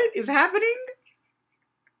 what is happening?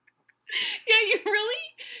 Yeah, you really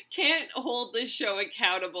can't hold this show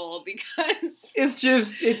accountable because It's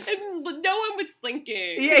no one was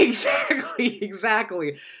thinking. Yeah,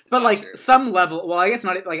 exactly. But, Not like, true. some level, well, I guess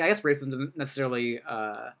racism doesn't necessarily,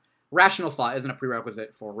 rational thought isn't a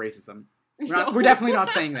prerequisite for racism. We're definitely not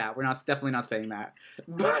saying that. We're definitely not saying that.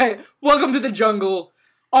 But, welcome to the jungle.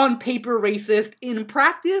 On paper, racist. In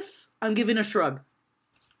practice, I'm giving a shrug.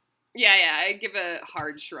 Yeah, I give a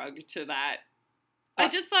hard shrug to that. I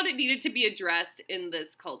just thought it needed to be addressed in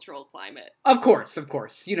this cultural climate. Of course.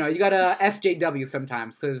 You know, you gotta SJW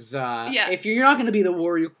sometimes, because if you're not gonna be the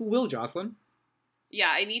warrior, who will, Jocelyn? Yeah,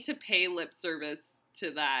 I need to pay lip service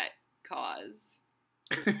to that cause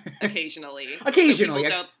occasionally. Occasionally.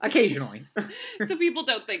 So people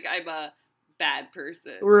don't think I'm a bad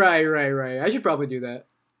person. Right. I should probably do that.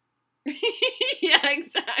 Yeah,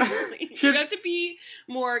 exactly. You have to be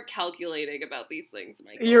more calculating about these things,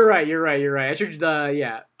 Michael. You're right. I should,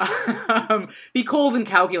 be cold and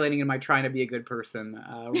calculating in my trying to be a good person,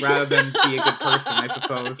 rather than be a good person, I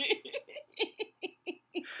suppose.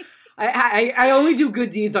 I only do good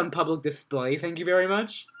deeds on public display, thank you very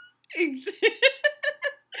much.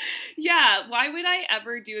 Yeah, why would I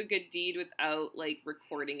ever do a good deed without, like,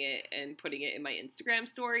 recording it and putting it in my Instagram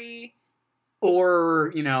story?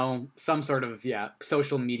 Or, you know, some sort of,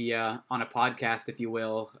 social media on a podcast, if you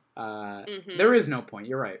will. There is no point,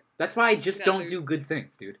 you're right. That's why I just don't do good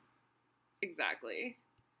things, dude. Exactly.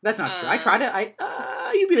 That's not true. I try to,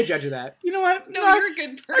 you be the judge of that. You know what? No, you're a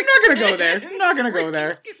good person. I'm not gonna go there. I'm not gonna go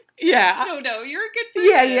there. Yeah. No, you're a good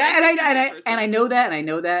person. Yeah, and I know that,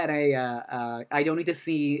 and I don't need to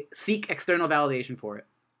seek external validation for it.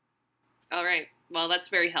 All right. Well, that's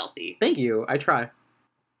very healthy. Thank you. I try.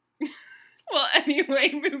 Well,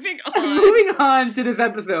 anyway, moving on. Moving on to this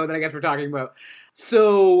episode that I guess we're talking about.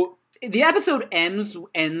 So, the episode ends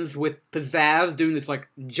with Pizzazz doing this, like,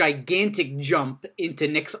 gigantic jump into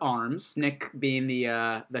Nick's arms. Nick being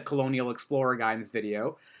the colonial explorer guy in this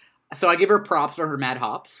video. So I give her props for her mad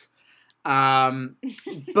hops.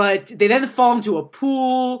 But they then fall into a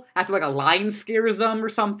pool after, like, a lion scares them or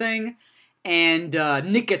something. And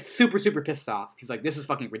Nick gets super, super pissed off. He's like, this is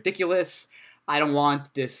fucking ridiculous. I don't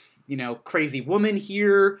want this, you know, crazy woman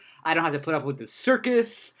here. I don't have to put up with this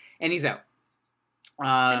circus. And he's out.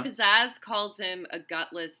 And Pizzazz calls him a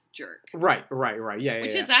gutless jerk. Right. Yeah.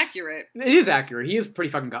 Which is accurate. It is accurate. He is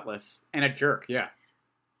pretty fucking gutless. And a jerk, yeah.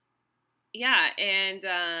 Yeah, and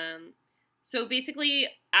so basically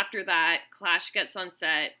after that, Clash gets on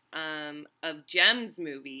set of Jem's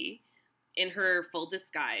movie in her full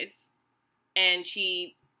disguise. And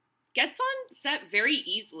she gets on set very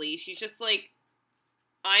easily. She's just like,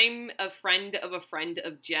 I'm a friend of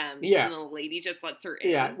Jem's. Yeah. And the lady just lets her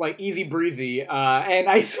in. Yeah, like easy breezy. And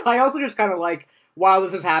I also just kind of like, while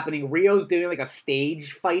this is happening, Rio's doing like a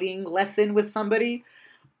stage fighting lesson with somebody.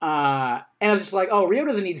 And I was just like, oh, Rio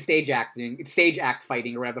doesn't need stage act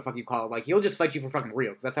fighting, or whatever the fuck you call it. Like, he'll just fight you for fucking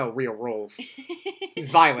Rio, because that's how Rio rolls.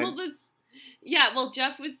 He's violent. Well,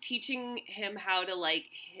 Jeff was teaching him how to,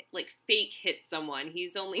 fake hit someone.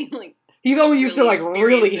 He's only used to,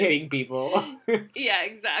 really hitting people. Yeah,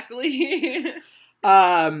 exactly.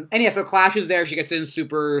 And yeah, so Clash is there. She gets in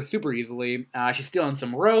super, super easily. She's stealing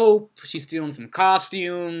some rope. She's stealing some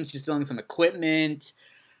costumes. She's stealing some equipment.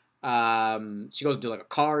 She goes to do, like, a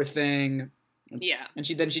car thing. Yeah. And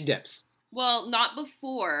then she dips. Well, not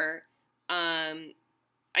before, I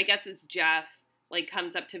guess it's Jeff,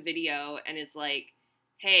 comes up to video and is like,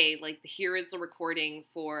 hey, here is the recording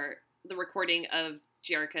of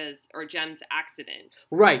Jerrica's or Jem's accident.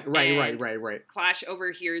 Right. Clash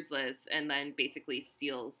overhears this and then basically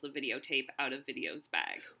steals the videotape out of Video's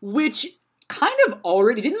bag. Which kind of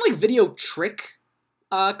already, didn't, Video trick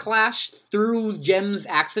Clash through Jem's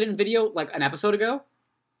accident video, an episode ago?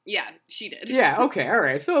 Yeah, she did. Yeah, okay,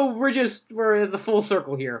 alright. So we're the full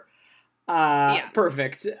circle here. Yeah.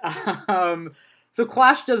 Perfect. So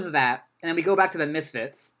Clash does that, and then we go back to the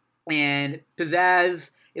Misfits, and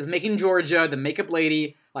Pizzazz is making Georgia, the makeup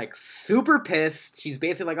lady, super pissed. She's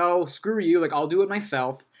basically like, oh, screw you, I'll do it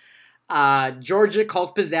myself. Georgia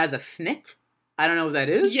calls Pizzazz a snit. I don't know what that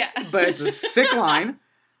is, but it's a sick line.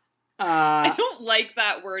 I don't like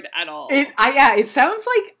that word at all. It sounds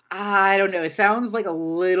like, I don't know, it sounds like a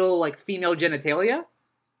little, female genitalia.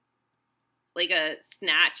 Like a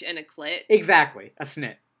snatch and a clit. Exactly, a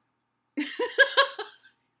snit.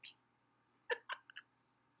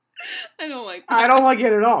 I don't like that. I don't like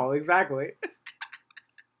it at all, exactly.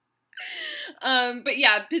 But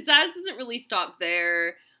yeah, Pizzazz doesn't really stop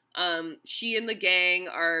there. She and the gang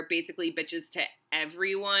are basically bitches to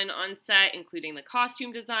everyone on set, including the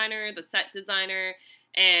costume designer, the set designer,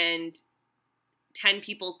 and 10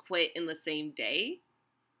 people quit in the same day.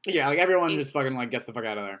 Yeah, like everyone just fucking like gets the fuck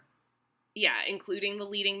out of there. Yeah, including the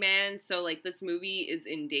leading man. So like this movie is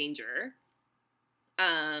in danger.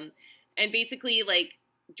 And basically like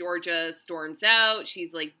Georgia storms out.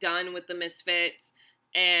 She's like done with the Misfits,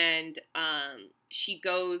 and she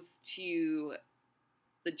goes to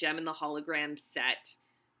the Gem and the Hologram set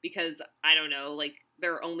because I don't know, like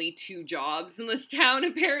there are only 2 jobs in this town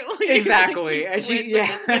apparently. Exactly. Like, And she, with yeah.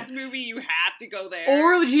 the Misfits movie, you have to go there.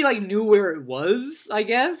 Or she like knew where it was, I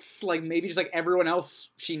guess. Like maybe just like everyone else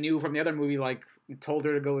she knew from the other movie like told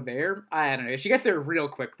her to go there. I don't know. She gets there real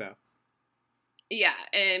quick though. Yeah,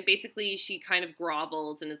 and basically she kind of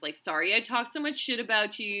grovels and is like, sorry I talked so much shit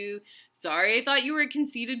about you. Sorry I thought you were a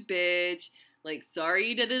conceited bitch. Like,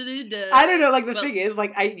 sorry, da-da-da-da. I don't know, like the But- thing is,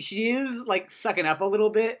 like she is like sucking up a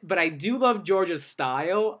little bit, but I do love Georgia's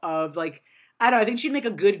style of like, I don't know, I think she'd make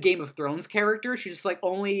a good Game of Thrones character. She just like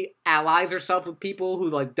only allies herself with people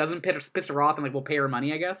who like doesn't piss her off and like will pay her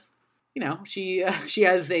money, I guess. You know, she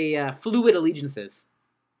has a fluid allegiances.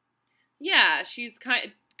 Yeah, she's kind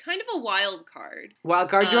of a wild card.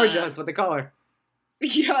 Wildcard Georgia, that's what they call her.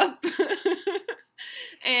 Yup.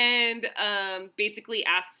 And basically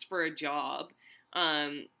asks for a job.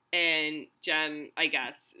 And Gem, I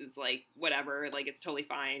guess, is like, whatever, like, it's totally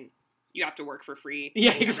fine. You have to work for free.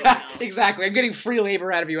 Yeah, like everyone else. exactly. I'm getting free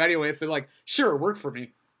labor out of you anyway, so like, sure, work for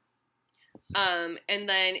me. And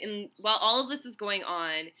then while all of this is going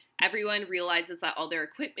on, everyone realizes that all their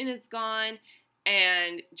equipment is gone,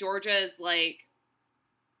 and Georgia is like,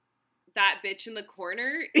 that bitch in the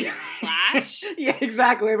corner is Clash. Yeah,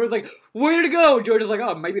 exactly. Everyone's like, where did it go? Georgia's like,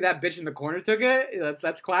 oh, maybe that bitch in the corner took it?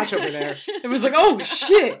 That's Clash over there. Everyone's like, oh,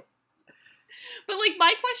 shit. But, like,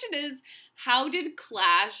 my question is, how did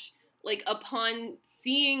Clash, like, upon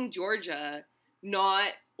seeing Georgia, not,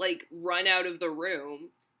 like, run out of the room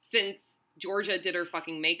since Georgia did her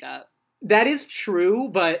fucking makeup? That is true,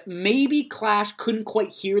 but maybe Clash couldn't quite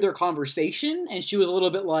hear their conversation, and she was a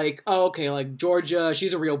little bit like, oh, okay, like, Georgia,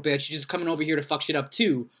 she's a real bitch. She's just coming over here to fuck shit up,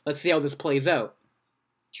 too. Let's see how this plays out.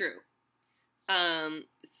 True.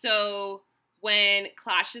 So when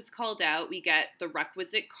Clash is called out, we get the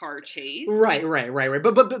requisite car chase. Right.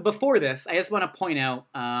 But before this, I just want to point out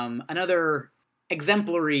another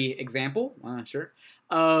exemplary example, sure,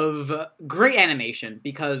 of great animation,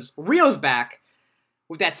 because Rio's back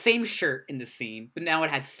with that same shirt in the scene, but now it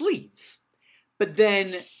has sleeves. But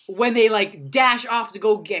then when they like dash off to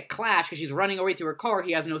go get Clash because she's running away to her car,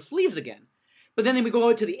 he has no sleeves again. But then we go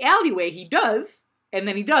out to the alleyway, he does, and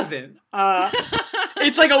then he doesn't.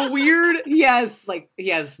 It's like a weird. He has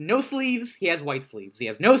no sleeves. He has white sleeves. He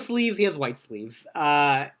has no sleeves. He has white sleeves.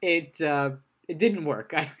 It didn't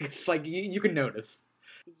work. It's like you can notice.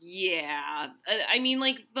 Yeah. I mean,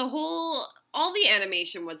 like, all the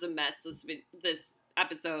animation was a mess this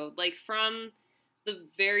episode. Like, from the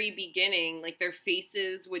very beginning, like, their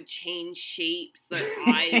faces would change shapes, their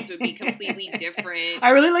eyes would be completely different.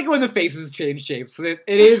 I really like it when the faces change shapes. It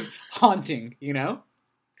is haunting, you know?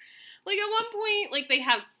 Like, at one point, like, they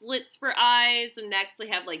have slits for eyes, and next they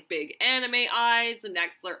have, like, big anime eyes, and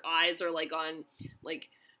next their eyes are, like, on, like,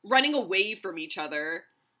 running away from each other.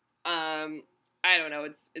 I don't know,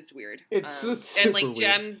 it's weird. It's super and, like,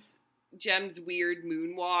 weird. Jem's weird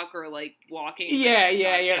moonwalk, or, like, walking.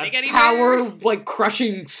 Yeah. Not getting Power, anywhere. like,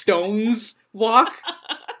 crushing stones walk.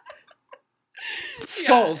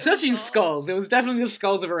 Skulls. Yeah, Touching skulls. It was definitely the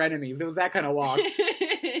skulls of her enemies. It was that kind of walk.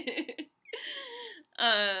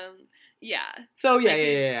 Yeah. So,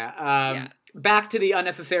 yeah. Back to the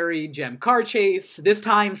unnecessary Gem car chase, this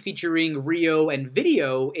time featuring Rio and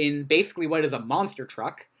Video in basically what is a monster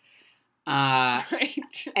truck.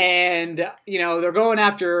 Right. And, you know, they're going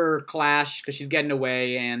after Clash because she's getting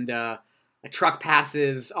away, and a truck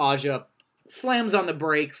passes. Aja slams on the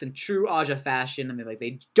brakes in true Aja fashion, and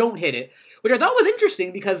they don't hit it, which I thought was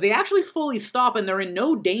interesting because they actually fully stop and they're in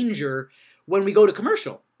no danger when we go to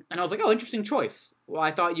commercial. And I was like, oh, interesting choice. Well,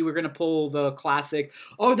 I thought you were going to pull the classic,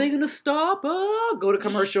 are they going to stop? Go to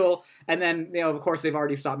commercial, and then, you know, of course, they've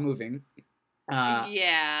already stopped moving.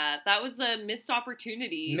 Yeah, that was a missed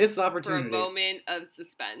opportunity. For a moment of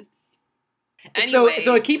suspense. Anyway.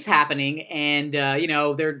 So it keeps happening, and you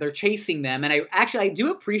know, they're chasing them, and I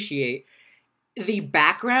do appreciate the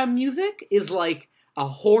background music is like a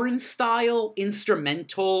horn-style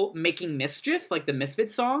instrumental making mischief, like the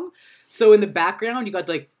Misfits song. So in the background, you got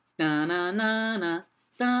like na-na-na-na,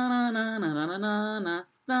 da-na-na-na-na-na-na,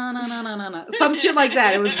 da-na-na-na-na-na, some shit like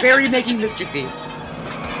that. It was very making mischiefy.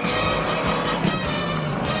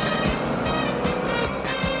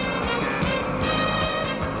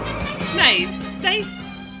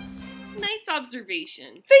 Nice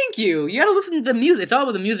observation. Thank you. You gotta listen to the music. It's all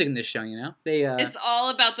about the music in this show, you know? It's all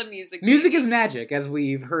about the music. Music is magic, as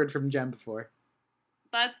we've heard from Jem before.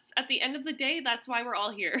 That's, at the end of the day, that's why we're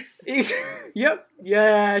all here. Yep.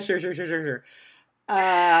 Yeah, sure.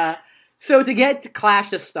 So to get Clash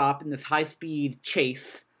to stop in this high-speed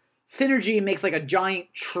chase, Synergy makes like a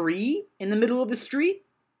giant tree in the middle of the street,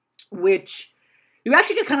 which you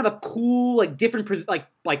actually get kind of a cool, like, different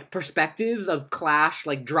perspectives of Clash,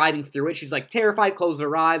 like, driving through it. She's, like, terrified, closes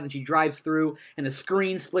her eyes, and she drives through, and the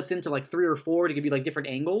screen splits into, like, 3 or 4 to give you, like, different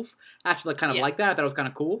angles. Actually, like, kind of like that. I thought it was kind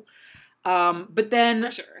of cool. But then,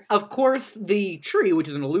 For sure. of course, the tree, which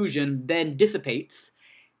is an illusion, then dissipates.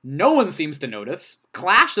 No one seems to notice.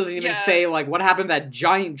 Clash doesn't even say, like, what happened to that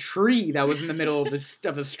giant tree that was in the middle of a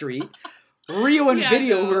street. Rio and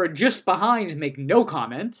Video, who are just behind, make no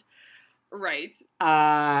comment. Right.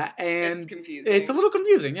 And it's confusing. It's a little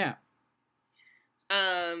confusing, yeah.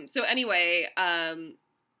 So anyway,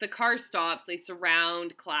 the car stops. They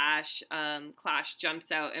surround Clash. Clash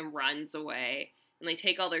jumps out and runs away, and they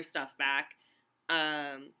take all their stuff back.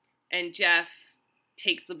 And Jeff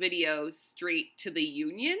takes the video straight to the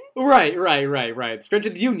Union. Right. Straight to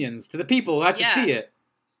the unions, to the people who have to see it.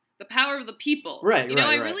 The power of the people. Right. You know,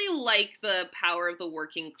 I really like the power of the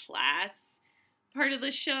working class part of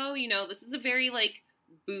the show. You know, this is a very, like,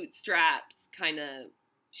 bootstraps kind of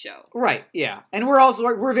show. Right, yeah. And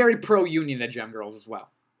we're very pro-union at Gem Girls as well.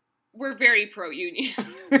 We're very pro-union.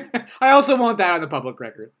 I also want that on the public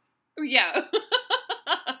record. Yeah.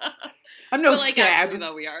 I'm no scab. Actually,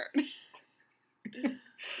 though, we are.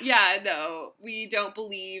 Yeah, no. We don't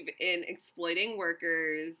believe in exploiting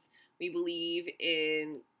workers. We believe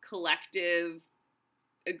in collective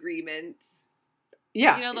agreements.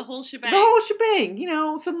 Yeah. You know, the whole shebang. The whole shebang. You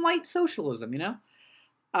know, some light socialism, you know?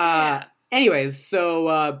 Anyways,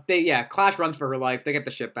 so, Clash runs for her life. They get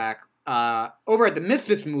the shit back. Over at the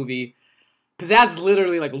Misfits movie, Pizzazz is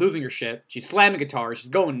literally, like, losing her shit. She's slamming guitars. She's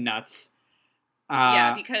going nuts.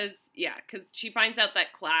 Because she finds out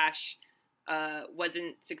that Clash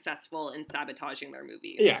wasn't successful in sabotaging their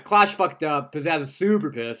movie. Yeah, Clash fucked up. Pizzazz is super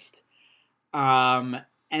pissed.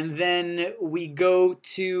 And then we go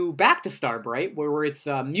back to Starbright, where it's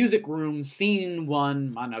music room scene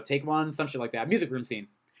 1. I don't know, take 1, some shit like that. Music room scene.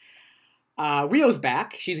 Rio's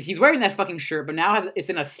back. He's wearing that fucking shirt, but now it's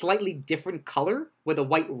in a slightly different color with a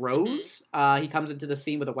white rose. He comes into the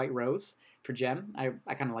scene with a white rose for Jem. I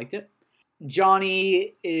kind of liked it.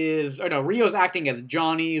 Rio's acting as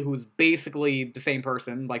Johnny, who's basically the same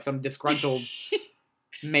person, like some disgruntled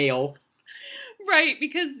male. Right,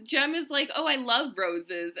 because Jem is like, oh, I love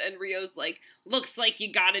roses, and Rio's like, looks like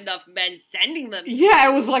you got enough men sending them. Yeah, I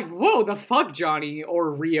was like, whoa, the fuck, Johnny, or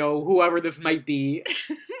Rio, whoever this might be.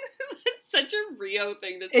 That's such a Rio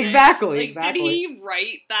thing to say. Exactly. Did he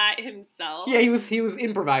write that himself? Yeah, he was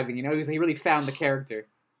improvising, you know, he really found the character.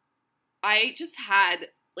 I just had,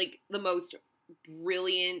 like, the most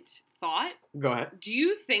brilliant thought. Go ahead. Do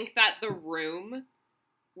you think that The Room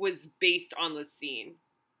was based on the scene?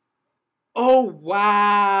 Oh,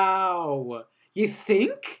 wow. You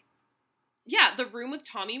think? Yeah, The Room with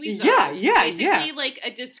Tommy Wiseau. Yeah. Basically, like,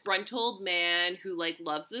 a disgruntled man who, like,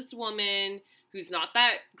 loves this woman who's not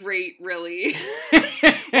that great, really,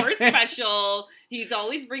 or special. He's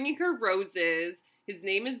always bringing her roses. His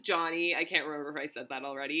name is Johnny. I can't remember if I said that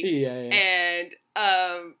already. Yeah. And,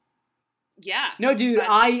 yeah. No, dude,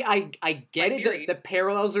 I get it. The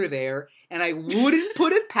parallels are there, and I wouldn't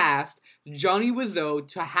put it past Johnny Wiseau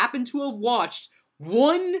to happen to have watched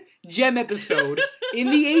one Gem episode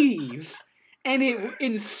in the 80s, and it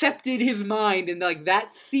incepted his mind, and, like,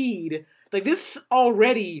 that seed, like, this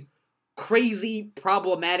already crazy,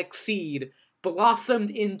 problematic seed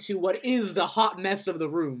blossomed into what is the hot mess of The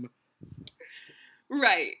Room.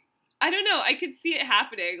 Right. I don't know. I could see it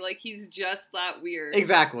happening. Like, he's just that weird.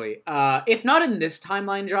 Exactly. If not in this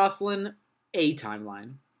timeline, Jocelyn, a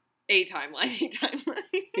timeline. A timeline.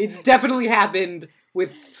 It's definitely happened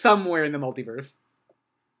with somewhere in the multiverse.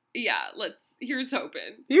 Yeah, here's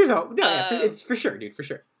hoping. It's for sure, dude, for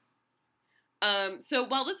sure. So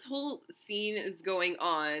while this whole scene is going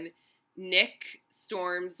on, Nick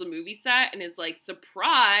storms the movie set and is like,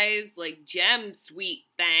 surprise, like, Gem, sweet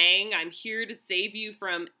thing, I'm here to save you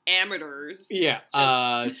from amateurs. Yeah,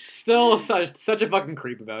 still such a fucking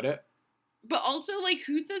creep about it. But also, like,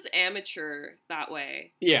 who says amateur that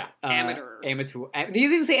way? Yeah. Amateur. Amateur. He didn't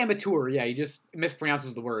even say amateur. Yeah, he just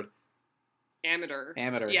mispronounces the word. Amateur.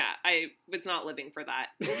 Amateur. Yeah, I was not living for that.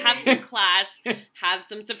 Have some class, have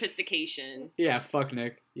some sophistication. Yeah, fuck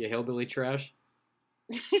Nick. You hillbilly trash.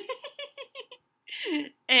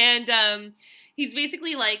 And he's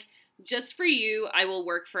basically like, just for you, I will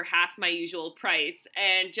work for half my usual price.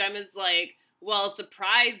 And Jem is like, well,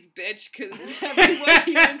 surprise, bitch, because everyone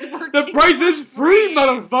here is working. The price is for free,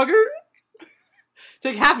 motherfucker!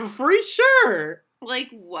 Take half for free? Sure! Like,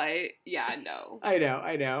 what? Yeah, no. I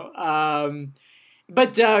know.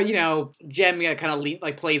 But you know, Jem kind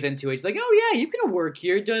of plays into it. She's like, oh yeah, you can work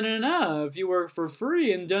here, da-na-na, if you work for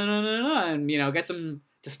free, and da-na-na-na, and, you know, gets him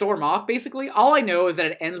to storm off, basically. All I know is that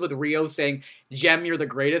it ends with Rio saying, Jem, you're the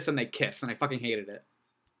greatest, and they kiss, and I fucking hated it.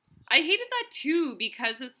 I hated that too,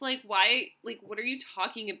 because it's like, why, like, what are you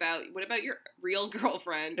talking about? What about your real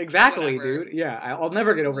girlfriend? Exactly, Whatever. dude. Yeah, I'll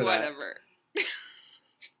never get over that. Whatever.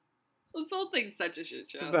 This whole thing's such a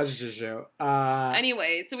shit show. Such a shit show.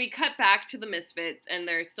 Anyway, so we cut back to the Misfits, and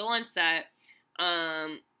they're still on set.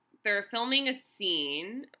 They're filming a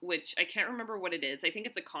scene, which I can't remember what it is. I think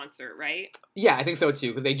it's a concert, right? Yeah, I think so too,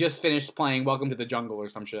 because they just finished playing Welcome to the Jungle or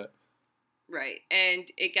some shit. Right. And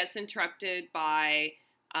it gets interrupted by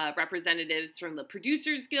representatives from the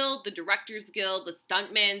Producers Guild, the Directors Guild, the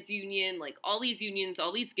Stuntman's Union, like all these unions,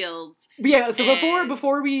 all these guilds. Yeah, so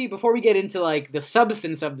before we get into like the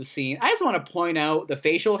substance of the scene, I just want to point out the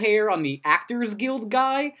facial hair on the Actors Guild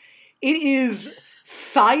guy. It is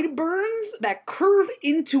sideburns that curve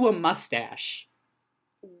into a mustache.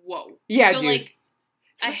 Whoa. Yeah, so, dude. like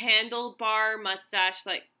a handlebar mustache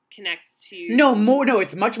like connects to No,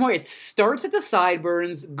 it's much more. It starts at the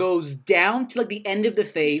sideburns, goes down to like the end of the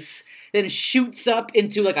face, then shoots up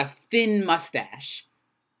into like a thin mustache.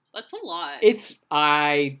 That's a lot.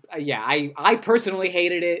 I personally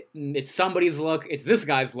hated it. It's somebody's look. It's this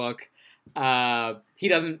guy's look. He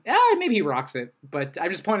doesn't. Maybe he rocks it, but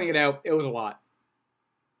I'm just pointing it out. It was a lot.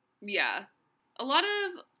 Yeah.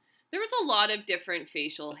 There was a lot of different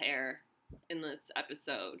facial hair in this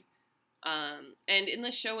episode. And in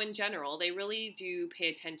the show in general, they really do pay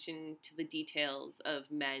attention to the details of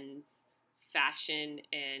men's fashion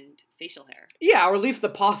and facial hair. Yeah, or at least the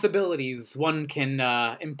possibilities one can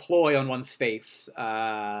employ on one's face.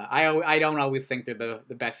 I don't always think they're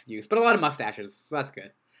the best use, but a lot of mustaches, so that's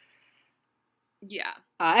good. Yeah.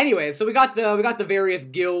 Anyway, so we got the various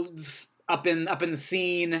guilds up in the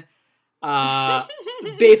scene,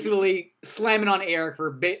 basically slamming on Eric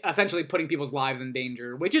for essentially putting people's lives in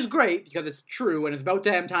danger, which is great because it's true, and it's about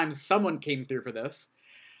damn time someone came through for this.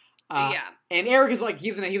 Yeah. And Eric is like,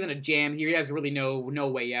 he's in a jam here. He has really no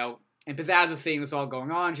way out. And Pizzazz is seeing this all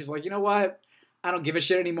going on. She's like, you know what? I don't give a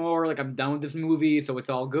shit anymore. Like, I'm done with this movie, so it's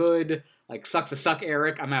all good. Like, sucks to suck,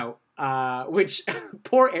 Eric. I'm out. Which,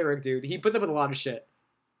 poor Eric, dude. He puts up with a lot of shit.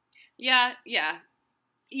 Yeah.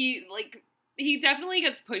 He definitely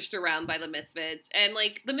gets pushed around by the Misfits. And,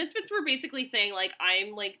 like, the Misfits were basically saying, like,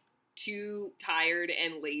 I'm, like, too tired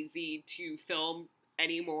and lazy to film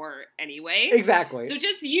anymore anyway. Exactly. So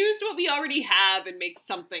just use what we already have and make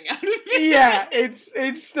something out of it. Yeah, it's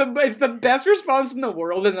the best response in the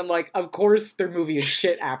world, and then, like, of course their movie is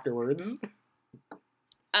shit afterwards.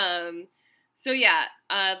 So yeah,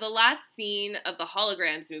 the last scene of the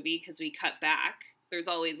Holograms movie, because we cut back, there's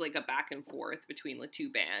always like a back and forth between the two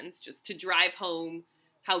bands, just to drive home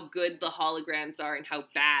how good the Holograms are and how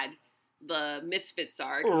bad the Misfits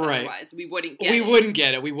are, because Right. otherwise we wouldn't get it. We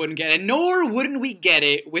wouldn't get it, nor wouldn't we get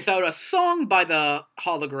it without a song by the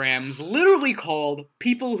Holograms, literally called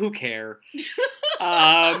 "People Who Care,"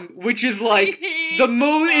 which is like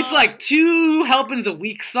it's like 2 helpings of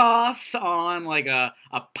weak sauce on like a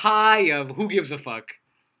pie of who gives a fuck.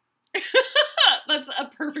 That's a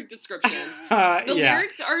perfect description. Yeah. The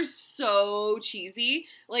lyrics are so cheesy.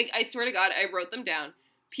 Like, I swear to God, I wrote them down.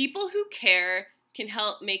 People who care can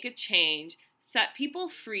help make a change, set people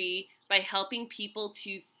free by helping people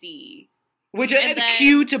to see. Which And then-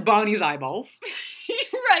 cue to Bonnie's eyeballs.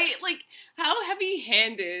 Right? Like, how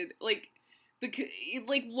heavy-handed? Like,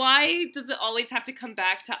 why does it always have to come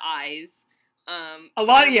back to eyes? A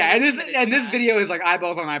lot of, yeah, and this video is like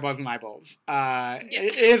eyeballs on eyeballs on eyeballs.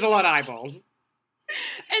 It is a lot of eyeballs.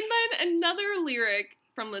 And then another lyric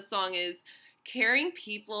from the song is, caring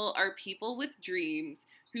people are people with dreams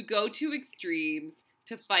who go to extremes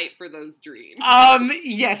to fight for those dreams.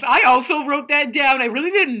 Yes, I also wrote that down. I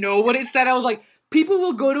really didn't know what it said. I was like, people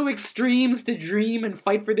will go to extremes to dream and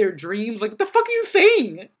fight for their dreams. Like, what the fuck are you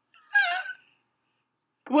saying?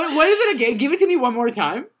 What is it again? Give it to me one more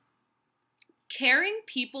time. Caring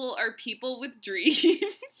people are people with dreams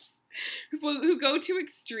who go to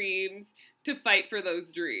extremes to fight for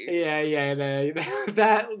those dreams. Yeah,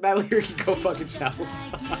 that lyric can go fuck itself.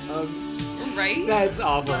 Right? That's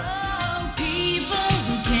awful. Oh, people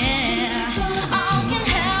who care, all can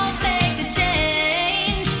help make a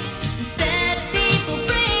change. Set people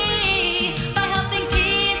free by helping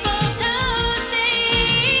people to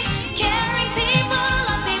see. Caring people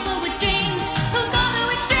are people with dreams who go to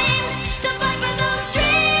extremes to fight for those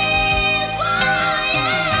dreams. Why,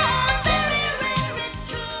 yeah, very rare it's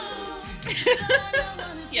true. But I don't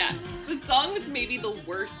wanna Yeah, the song was maybe the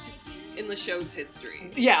worst in the show's history.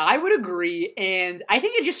 Yeah, I would agree, and I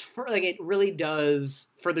think it just it really does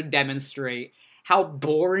further demonstrate how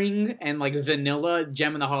boring and like vanilla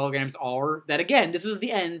Gem and the Holograms are. That again, this is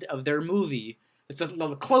the end of their movie. It's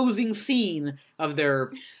the closing scene of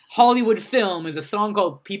their Hollywood film is a song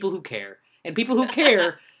called "People Who Care," and people who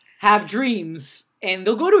care have dreams, and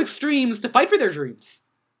they'll go to extremes to fight for their dreams.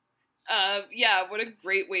 Yeah, what a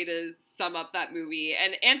great way to sum up that movie.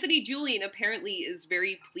 And Anthony Julian apparently is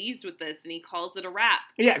very pleased with this, and he calls it a wrap.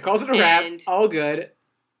 Yeah, calls it a wrap. And all good.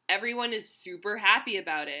 Everyone is super happy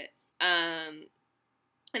about it. And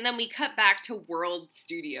then we cut back to World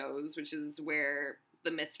Studios, which is where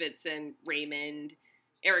the Misfits and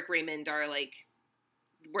Eric Raymond are like,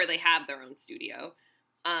 where they have their own studio.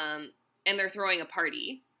 And they're throwing a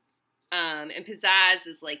party. And Pizzazz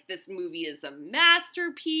is like, this movie is a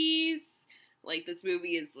masterpiece. Like, this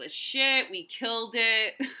movie is the shit. We killed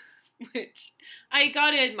it. Which, I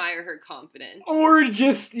gotta admire her confidence. Or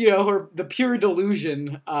just, the pure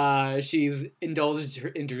delusion she's indulged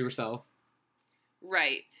into herself.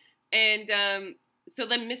 Right. And so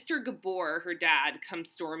then Mr. Gabor, her dad,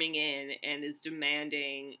 comes storming in and is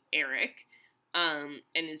demanding Eric. And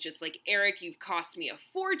is just like, Eric, you've cost me a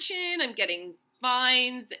fortune. I'm getting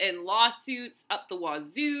fines and lawsuits up the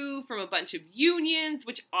wazoo from a bunch of unions,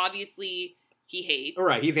 which obviously he hates.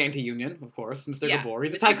 Right, he's anti-union, of course. Mr. Gabor,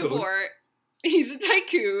 he's a Mr. tycoon. Gabor, he's a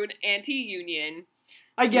tycoon, anti-union.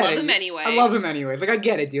 I get it. Love him anyway. I love him anyways. Like, I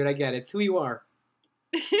get it, dude. I get it. It's who you are.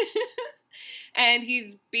 And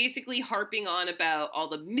he's basically harping on about all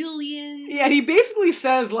the millions. Yeah, he basically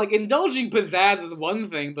says, like, indulging pizzazz is one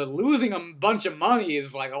thing, but losing a bunch of money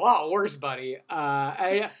is, like, a lot worse, buddy.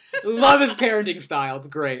 I love his parenting style. It's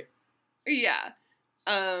great. Yeah.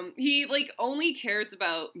 He, like, only cares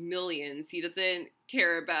about millions. He doesn't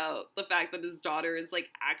care about the fact that his daughter is, like,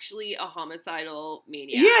 actually a homicidal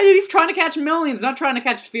maniac. Yeah, he's trying to catch millions, not trying to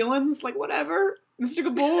catch feelings. Like, whatever. Mr.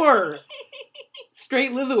 Gabor.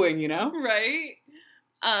 Straight Lizzoing, you know? Right?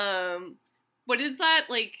 What is that,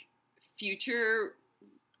 like, Future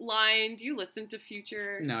line? Do you listen to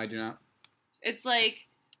Future? No, I do not. It's like,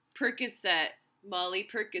 Percocet, Molly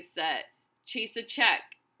Percocet, chase a check,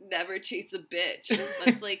 never chase a bitch.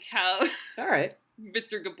 That's, like, how All right.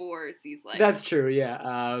 Mr. Gabor sees life. That's true,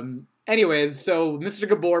 yeah. Anyways, so Mr.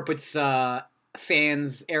 Gabor puts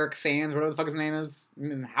Eric Sands, whatever the fuck his name is.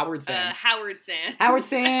 Howard Sands. Howard Sands. Howard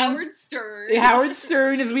Sands. Howard Stern. Howard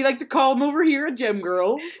Stern, as we like to call him over here at Gem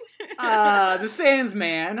Girls. The Sands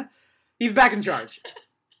man. He's back in charge.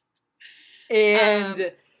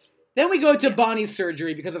 And then we go to Bonnie's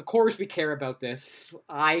surgery, because of course we care about this.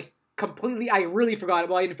 I really forgot.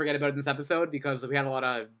 Well, I didn't forget about it in this episode, because we had a lot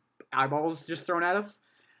of eyeballs just thrown at us.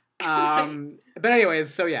 But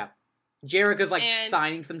anyways, so yeah. Jerica's like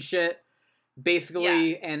signing some shit,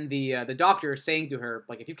 basically, and the doctor is saying to her,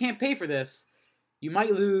 like, if you can't pay for this, you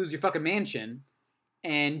might lose your fucking mansion.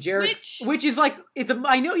 And Jerica, which is like,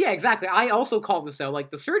 I know, yeah, exactly. I also called this out.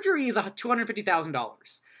 Like, the surgery is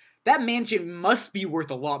 $250,000. That mansion must be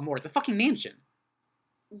worth a lot more. It's a fucking mansion.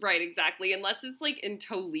 Right, exactly. Unless it's like in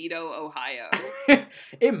Toledo, Ohio.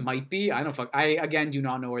 It might be. I again do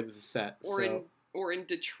not know where this is set. Or in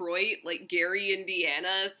Detroit, like Gary,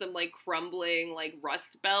 Indiana, some like crumbling like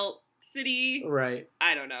Rust Belt city. Right.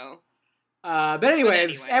 I don't know. But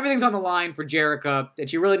anyways, everything's on the line for Jerica, and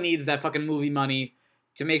she really needs that fucking movie money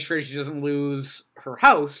to make sure she doesn't lose her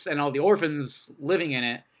house and all the orphans living in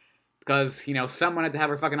it, because, someone had to have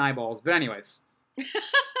her fucking eyeballs. But anyways.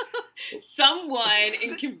 Someone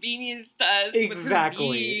inconveniced us with her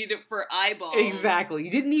need for eyeballs. Exactly.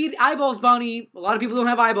 You didn't need eyeballs, Bonnie. A lot of people don't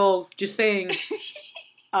have eyeballs. Just saying. We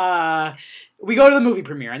go to the movie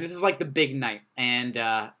premiere, and this is like the big night. And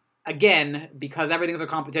again, because everything's a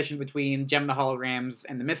competition between Gem and the Holograms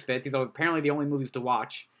and the Misfits, these are apparently the only movies to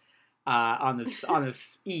watch on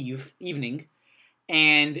this evening.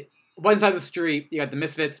 And one side of the street, you got the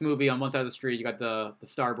Misfits movie. On one side of the street, you got the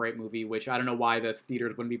Starbright movie, which I don't know why the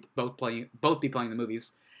theaters wouldn't be both be playing the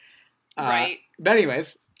movies. Right. But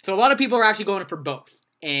anyways, so a lot of people are actually going for both.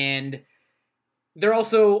 And they're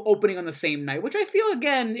also opening on the same night, which I feel,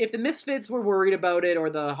 again, if the Misfits were worried about it or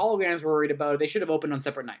the Holograms were worried about it, they should have opened on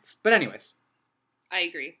separate nights. But anyways. I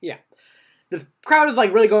agree. Yeah. The crowd is,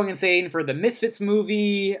 like, really going insane for the Misfits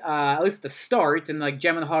movie, at least the start, and, like,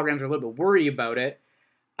 Gem and the Holograms are a little bit worried about it.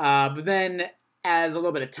 But then, as a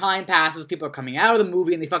little bit of time passes, people are coming out of the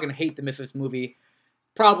movie, and they fucking hate the Misfits movie.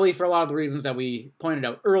 Probably for a lot of the reasons that we pointed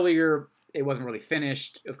out earlier. It wasn't really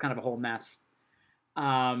finished. It was kind of a whole mess.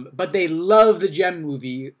 But they love the Gem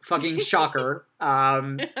movie. Fucking shocker.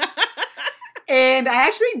 And I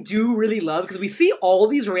actually do really love, because we see all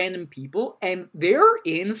these random people, and they're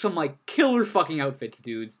in some, like, killer fucking outfits,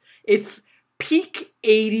 dudes. It's peak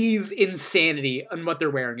 80s insanity on what they're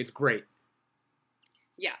wearing. It's great.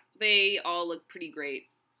 Yeah, they all look pretty great,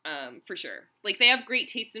 for sure. Like, they have great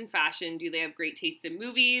taste in fashion. Do they have great taste in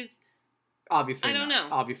movies? Obviously I don't know.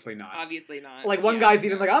 Obviously not. Obviously not. Like, one guy's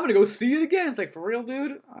even like, I'm gonna go see it again. It's like, for real,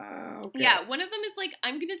 dude? Okay. Yeah, one of them is like,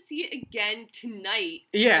 I'm gonna see it again tonight.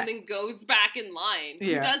 Yeah. And then goes back in line.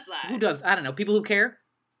 Yeah. Who does that? Who does? I don't know. People who care?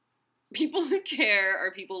 People who care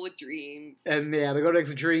are people with dreams. And yeah, they go to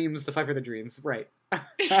dreams to fight for their dreams. Right.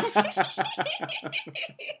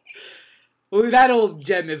 Well, that old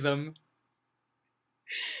gemism.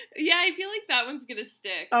 Yeah, I feel like that one's gonna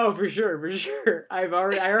stick. Oh, for sure. I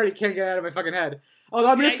already can't get it out of my fucking head. Although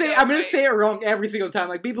I'm gonna Yeah, say it wrong every single time.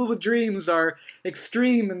 Like, people with dreams are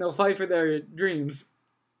extreme and they'll fight for their dreams.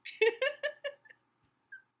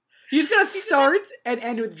 He's gonna start and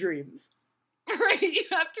end with dreams. Right, you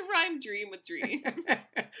have to rhyme dream with dream.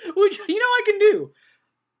 Which, you know, I can do.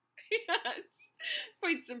 Yeah, it's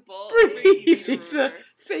quite simple. Pretty Pretty easy to easy. It's the remember.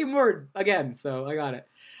 same word again, so I got it.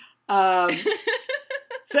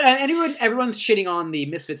 So everyone's shitting on the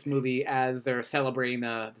Misfits movie as they're celebrating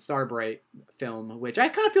the Starbright film, which I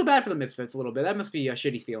kind of feel bad for the Misfits a little bit. That must be a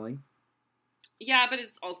shitty feeling. Yeah, but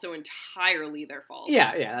it's also entirely their fault.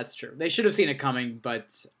 Yeah, that's true. They should have seen it coming,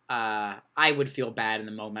 but I would feel bad in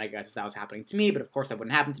the moment, I guess, if that was happening to me. But of course, that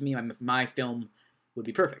wouldn't happen to me. My film would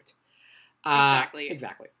be perfect. Exactly.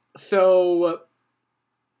 So,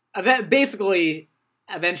 basically,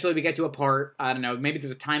 eventually we get to a part, I don't know, maybe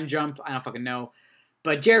there's a time jump, I don't fucking know.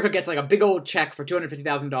 But Jericho gets, like, a big old check for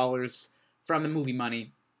 $250,000 from the movie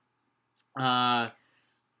money.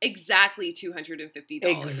 Exactly $250.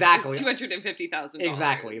 Exactly. $250,000.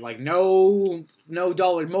 Exactly. Like, no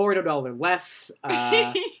dollar more, no dollar less.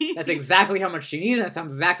 That's exactly how much she needed, that's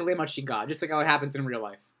exactly how much she got. Just like how it happens in real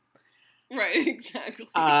life. Right, exactly.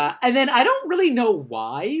 And then I don't really know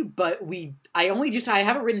why, but I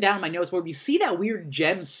have it written down in my notes where we see that weird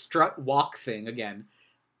Gem strut walk thing again.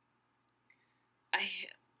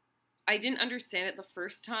 I didn't understand it the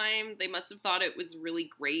first time. They must have thought it was really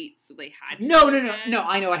great, so they had to. No.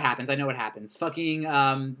 I know what happens. Fucking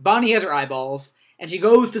Bonnie has her eyeballs, and she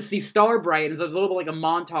goes to see Starbright, and there's a little bit like a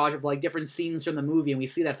montage of like different scenes from the movie, and we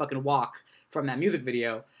see that fucking walk from that music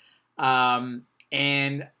video. And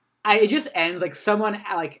it just ends like someone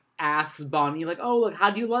like asks Bonnie like, "Oh, look, how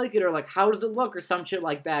do you like it?" or like, "How does it look?" or some shit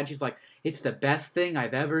like that. And she's like, "It's the best thing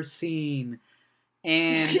I've ever seen."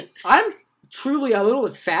 And I'm truly a little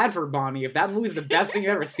sad for Bonnie. If that movie's the best thing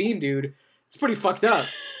you've ever seen, dude, it's pretty fucked up.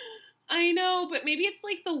 I know, but maybe it's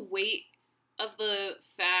like the weight of the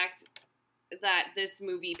fact that this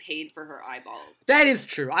movie paid for her eyeballs. That is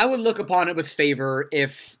true. I would look upon it with favor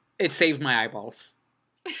if it saved my eyeballs.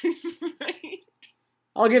 Right?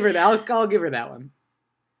 I'll give her that. I'll give her that one.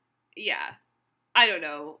 Yeah. I don't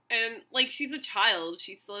know. And, like, she's a child.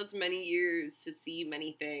 She still has many years to see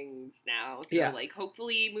many things now. So, Yeah. like,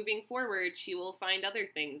 hopefully moving forward, she will find other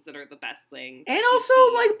things that are the best things. And to also,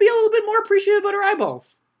 see. like, be a little bit more appreciative about her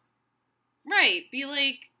eyeballs. Right. Be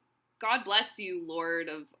like, God bless you, Lord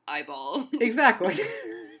of Eyeball. Exactly.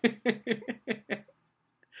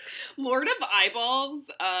 Lord of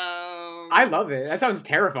Eyeballs? I love it. That sounds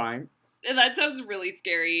terrifying. That sounds really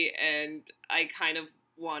scary, and I kind of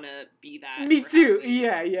want to be that. Me for too.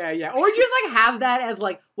 Halloween. Yeah. Or just, like, have that as,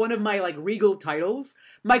 like, one of my, like, regal titles.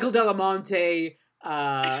 Michael Delamonte,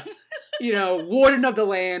 Warden of the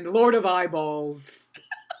Land, Lord of Eyeballs.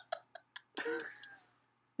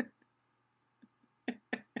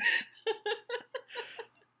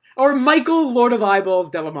 Or Michael, Lord of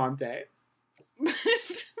Eyeballs, Delamonte.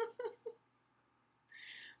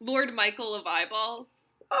 Lord Michael of Eyeballs?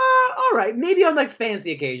 Alright. Maybe on, like,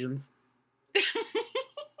 fancy occasions.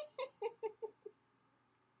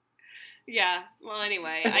 Yeah. Well,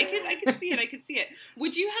 anyway, I could see it.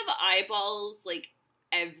 Would you have eyeballs like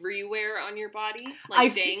everywhere on your body,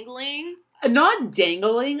 like dangling? Not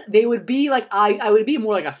dangling. They would be like I would be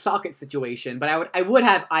more like a socket situation, but I would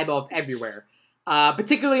have eyeballs everywhere.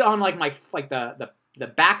 Particularly on like my the the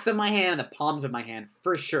backs of my hand and the palms of my hand,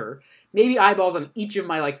 for sure. Maybe eyeballs on each of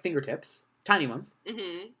my, like, fingertips. Tiny ones.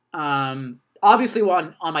 Mm-hmm. Obviously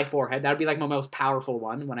one on my forehead. That would be, like, my most powerful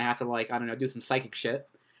one when I have to, like, I don't know, do some psychic shit.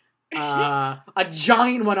 A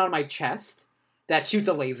giant one on my chest that shoots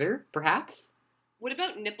a laser, perhaps. What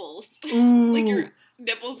about nipples? Ooh. Like your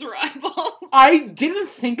nipples or eyeballs? I didn't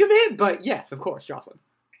think of it, but yes, of course, Jocelyn.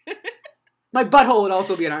 My butthole would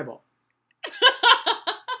also be an eyeball.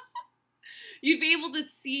 You'd be able to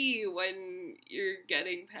see when you're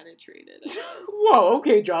getting penetrated. Whoa,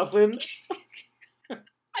 okay, Jocelyn.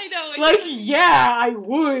 I know. Like, yeah, I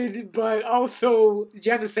would, but also, did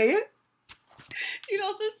you have to say it? You'd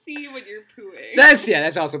also see when you're pooing.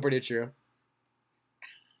 That's also pretty true.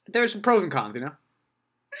 There's some pros and cons, you know?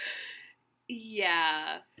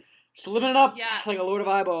 Yeah. Just living it up like a lord of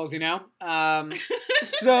eyeballs, you know?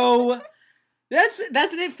 So, that's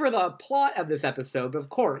it for the plot of this episode, but of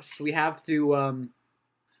course, we have to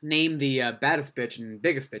name the baddest bitch and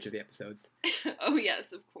biggest bitch of the episodes. Oh,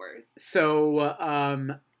 yes, of course. So,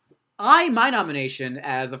 my nomination,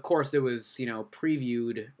 as of course it was, you know,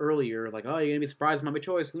 previewed earlier, like, oh, you're gonna be surprised by my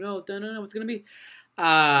choice. Who knows? Don't know what's gonna be.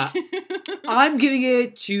 I'm giving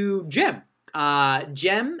it to Jem.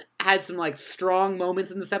 Jem had some, like, strong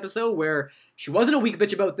moments in this episode where she wasn't a weak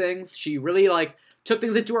bitch about things. She really, like, took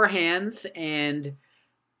things into her hands and,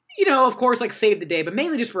 you know, of course, like, saved the day, but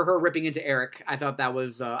mainly just for her ripping into Eric. I thought that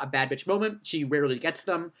was a bad bitch moment. She rarely gets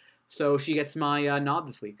them, so she gets my nod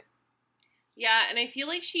this week. Yeah, and I feel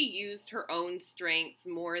like she used her own strengths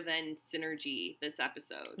more than synergy this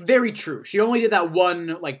episode. Very true. She only did that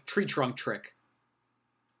one, like, tree trunk trick.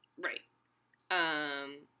 Right.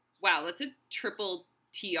 Wow, that's a triple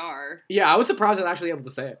TR. Yeah, I was surprised I was actually able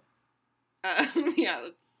to say it. Yeah,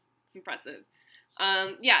 that's impressive.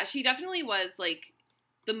 Yeah, she definitely was, like,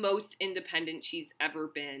 the most independent she's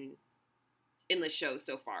ever been in the show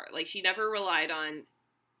so far. Like, she never relied on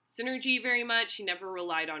synergy very much. She never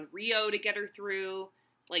relied on Rio to get her through.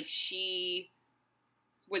 Like, she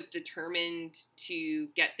was determined to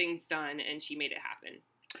get things done, and she made it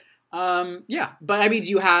happen. Yeah, but I mean, do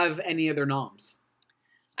you have any other noms?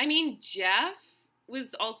 I mean, Jeff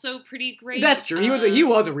was also pretty great. That's true. He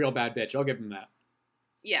was a real bad bitch. I'll give him that.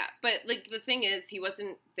 Yeah, but, like, the thing is, he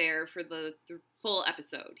wasn't there for the full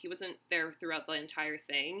episode. He wasn't there throughout the entire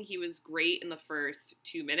thing. He was great in the first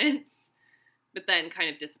 2 minutes, but then kind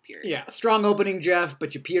of disappears. Yeah, strong opening, Jeff,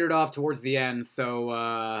 but you petered off towards the end, so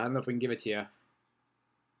I don't know if we can give it to you.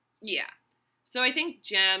 Yeah. So I think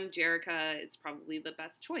Jem, Jerrica is probably the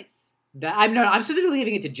best choice. I'm specifically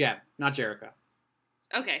leaving it to Jem, not Jerrica.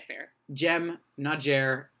 Okay, fair. Jem, not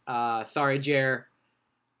Jer. Sorry, Jer.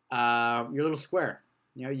 You're a little square.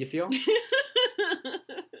 You know, you feel?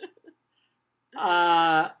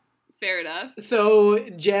 Fair enough. So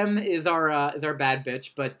Jem is our bad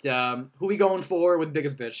bitch, but who we going for with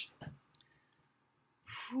biggest bitch?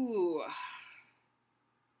 Whew.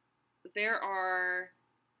 There are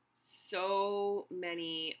so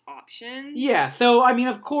many options. Yeah, so I mean,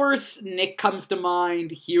 of course, Nick comes to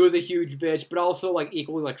mind. He was a huge bitch, but also like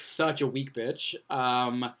equally like such a weak bitch.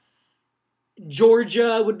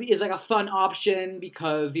 Georgia is like a fun option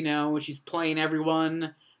because, you know, she's playing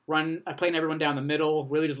everyone down the middle,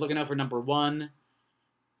 really just looking out for number one.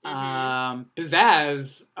 Mm-hmm.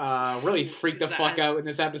 Pizzazz really freaked the Pizzazz. fuck out in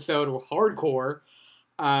this episode, hardcore.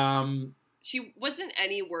 She wasn't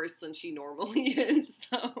any worse than she normally is,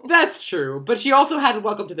 though. That's true, but she also had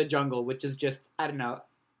Welcome to the Jungle, which is just, I don't know.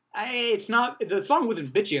 It's not, the song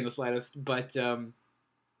wasn't bitchy in the slightest, but it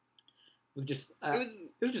was just, it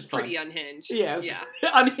was just fun. Pretty unhinged. Yes. Yeah.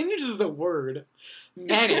 Unhinged is the word.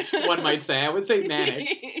 Manic, one might say. I would say manic.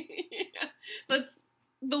 Yeah. That's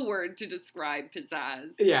the word to describe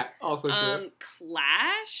Pizzazz. Yeah, also true.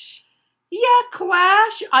 Clash? Yeah,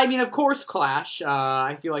 Clash. I mean, of course, Clash.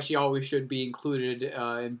 I feel like she always should be included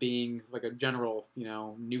in being like a general, you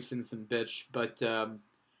know, nuisance and bitch. But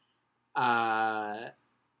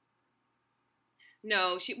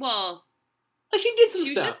No, she did some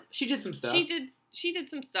stuff. She did some stuff. She did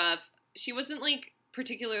some stuff. She wasn't like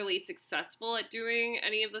particularly successful at doing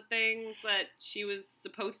any of the things that she was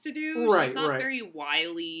supposed to do. Right, She's not right. very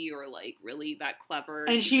wily or like really that clever.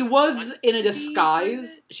 And she just was wants in a to be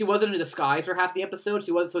disguise. good. She was in a disguise for half the episode.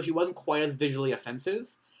 She wasn't quite as visually offensive.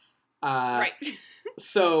 Right.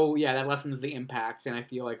 So yeah, that lessens the impact, and I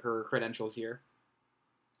feel like her credentials here.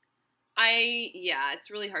 It's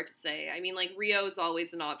really hard to say. I mean, like, Rio's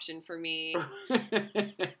always an option for me.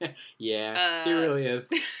 Yeah, he really is.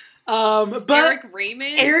 But Eric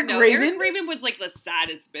Raymond? Eric Raymond was, like, the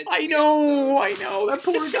saddest bitch. I know, that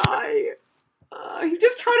poor guy. He's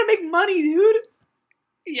just trying to make money, dude.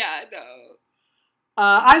 Yeah, no.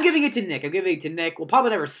 I'm giving it to Nick. We'll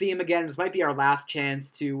probably never see him again. This might be our last chance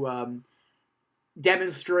to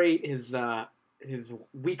demonstrate his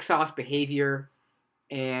weak sauce behavior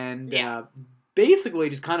and basically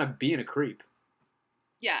just kind of being a creep.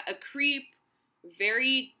 Yeah, a creep,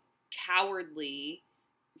 very cowardly,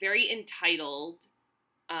 very entitled.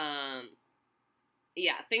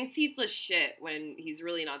 Thinks he's the shit when he's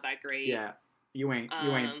really not that great. Yeah, you ain't,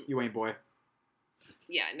 boy.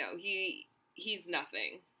 Yeah, no, he's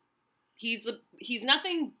nothing. He's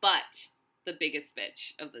nothing but the biggest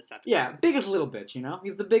bitch of this episode. Yeah, biggest little bitch, you know?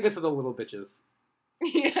 He's the biggest of the little bitches.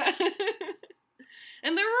 Yeah.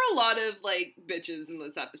 And there were a lot of, like, bitches in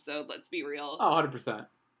this episode, let's be real. Oh, 100%.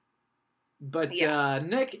 But,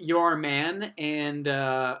 Nick, you're our man, and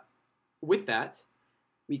with that,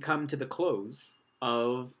 we come to the close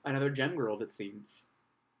of another Gem Girls, it seems.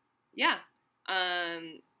 Yeah.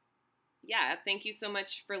 Thank you so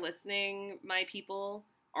much for listening, my people.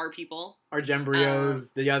 Our people. Our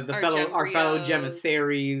Gembryos, our fellow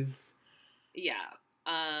Gemissaries. Yeah.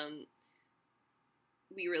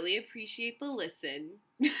 We really appreciate the listen.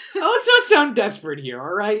 Let's not sound desperate here,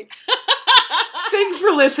 all right? Thanks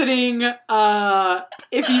for listening.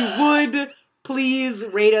 If you would, please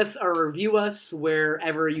rate us or review us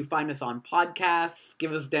wherever you find us on podcasts.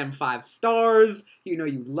 Give us them 5 stars. You know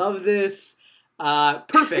you love this.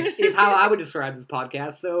 Perfect is how I would describe this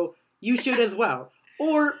podcast, so you should as well.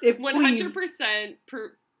 Or if 100%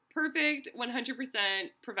 perfect, 100%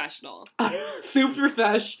 professional. Super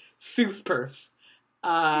fresh, soups purse.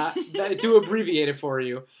 To abbreviate it for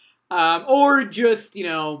you. Or just,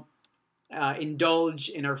 indulge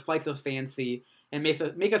in our flights of fancy and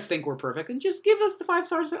make us think we're perfect and just give us the 5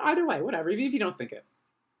 stars either way, whatever, even if you don't think it.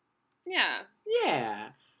 Yeah. Yeah.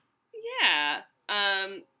 Yeah.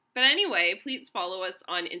 But anyway, please follow us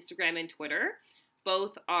on Instagram and Twitter.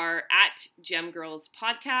 Both are at Gem Girls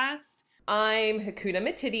Podcast. I'm Hakuna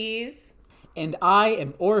Matitties. And I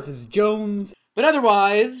am Orifice Jones. But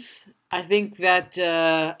otherwise, I think that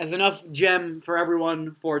is enough gem for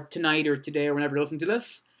everyone for tonight or today or whenever you're listening to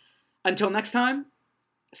this. Until next time,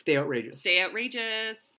 stay outrageous. Stay outrageous.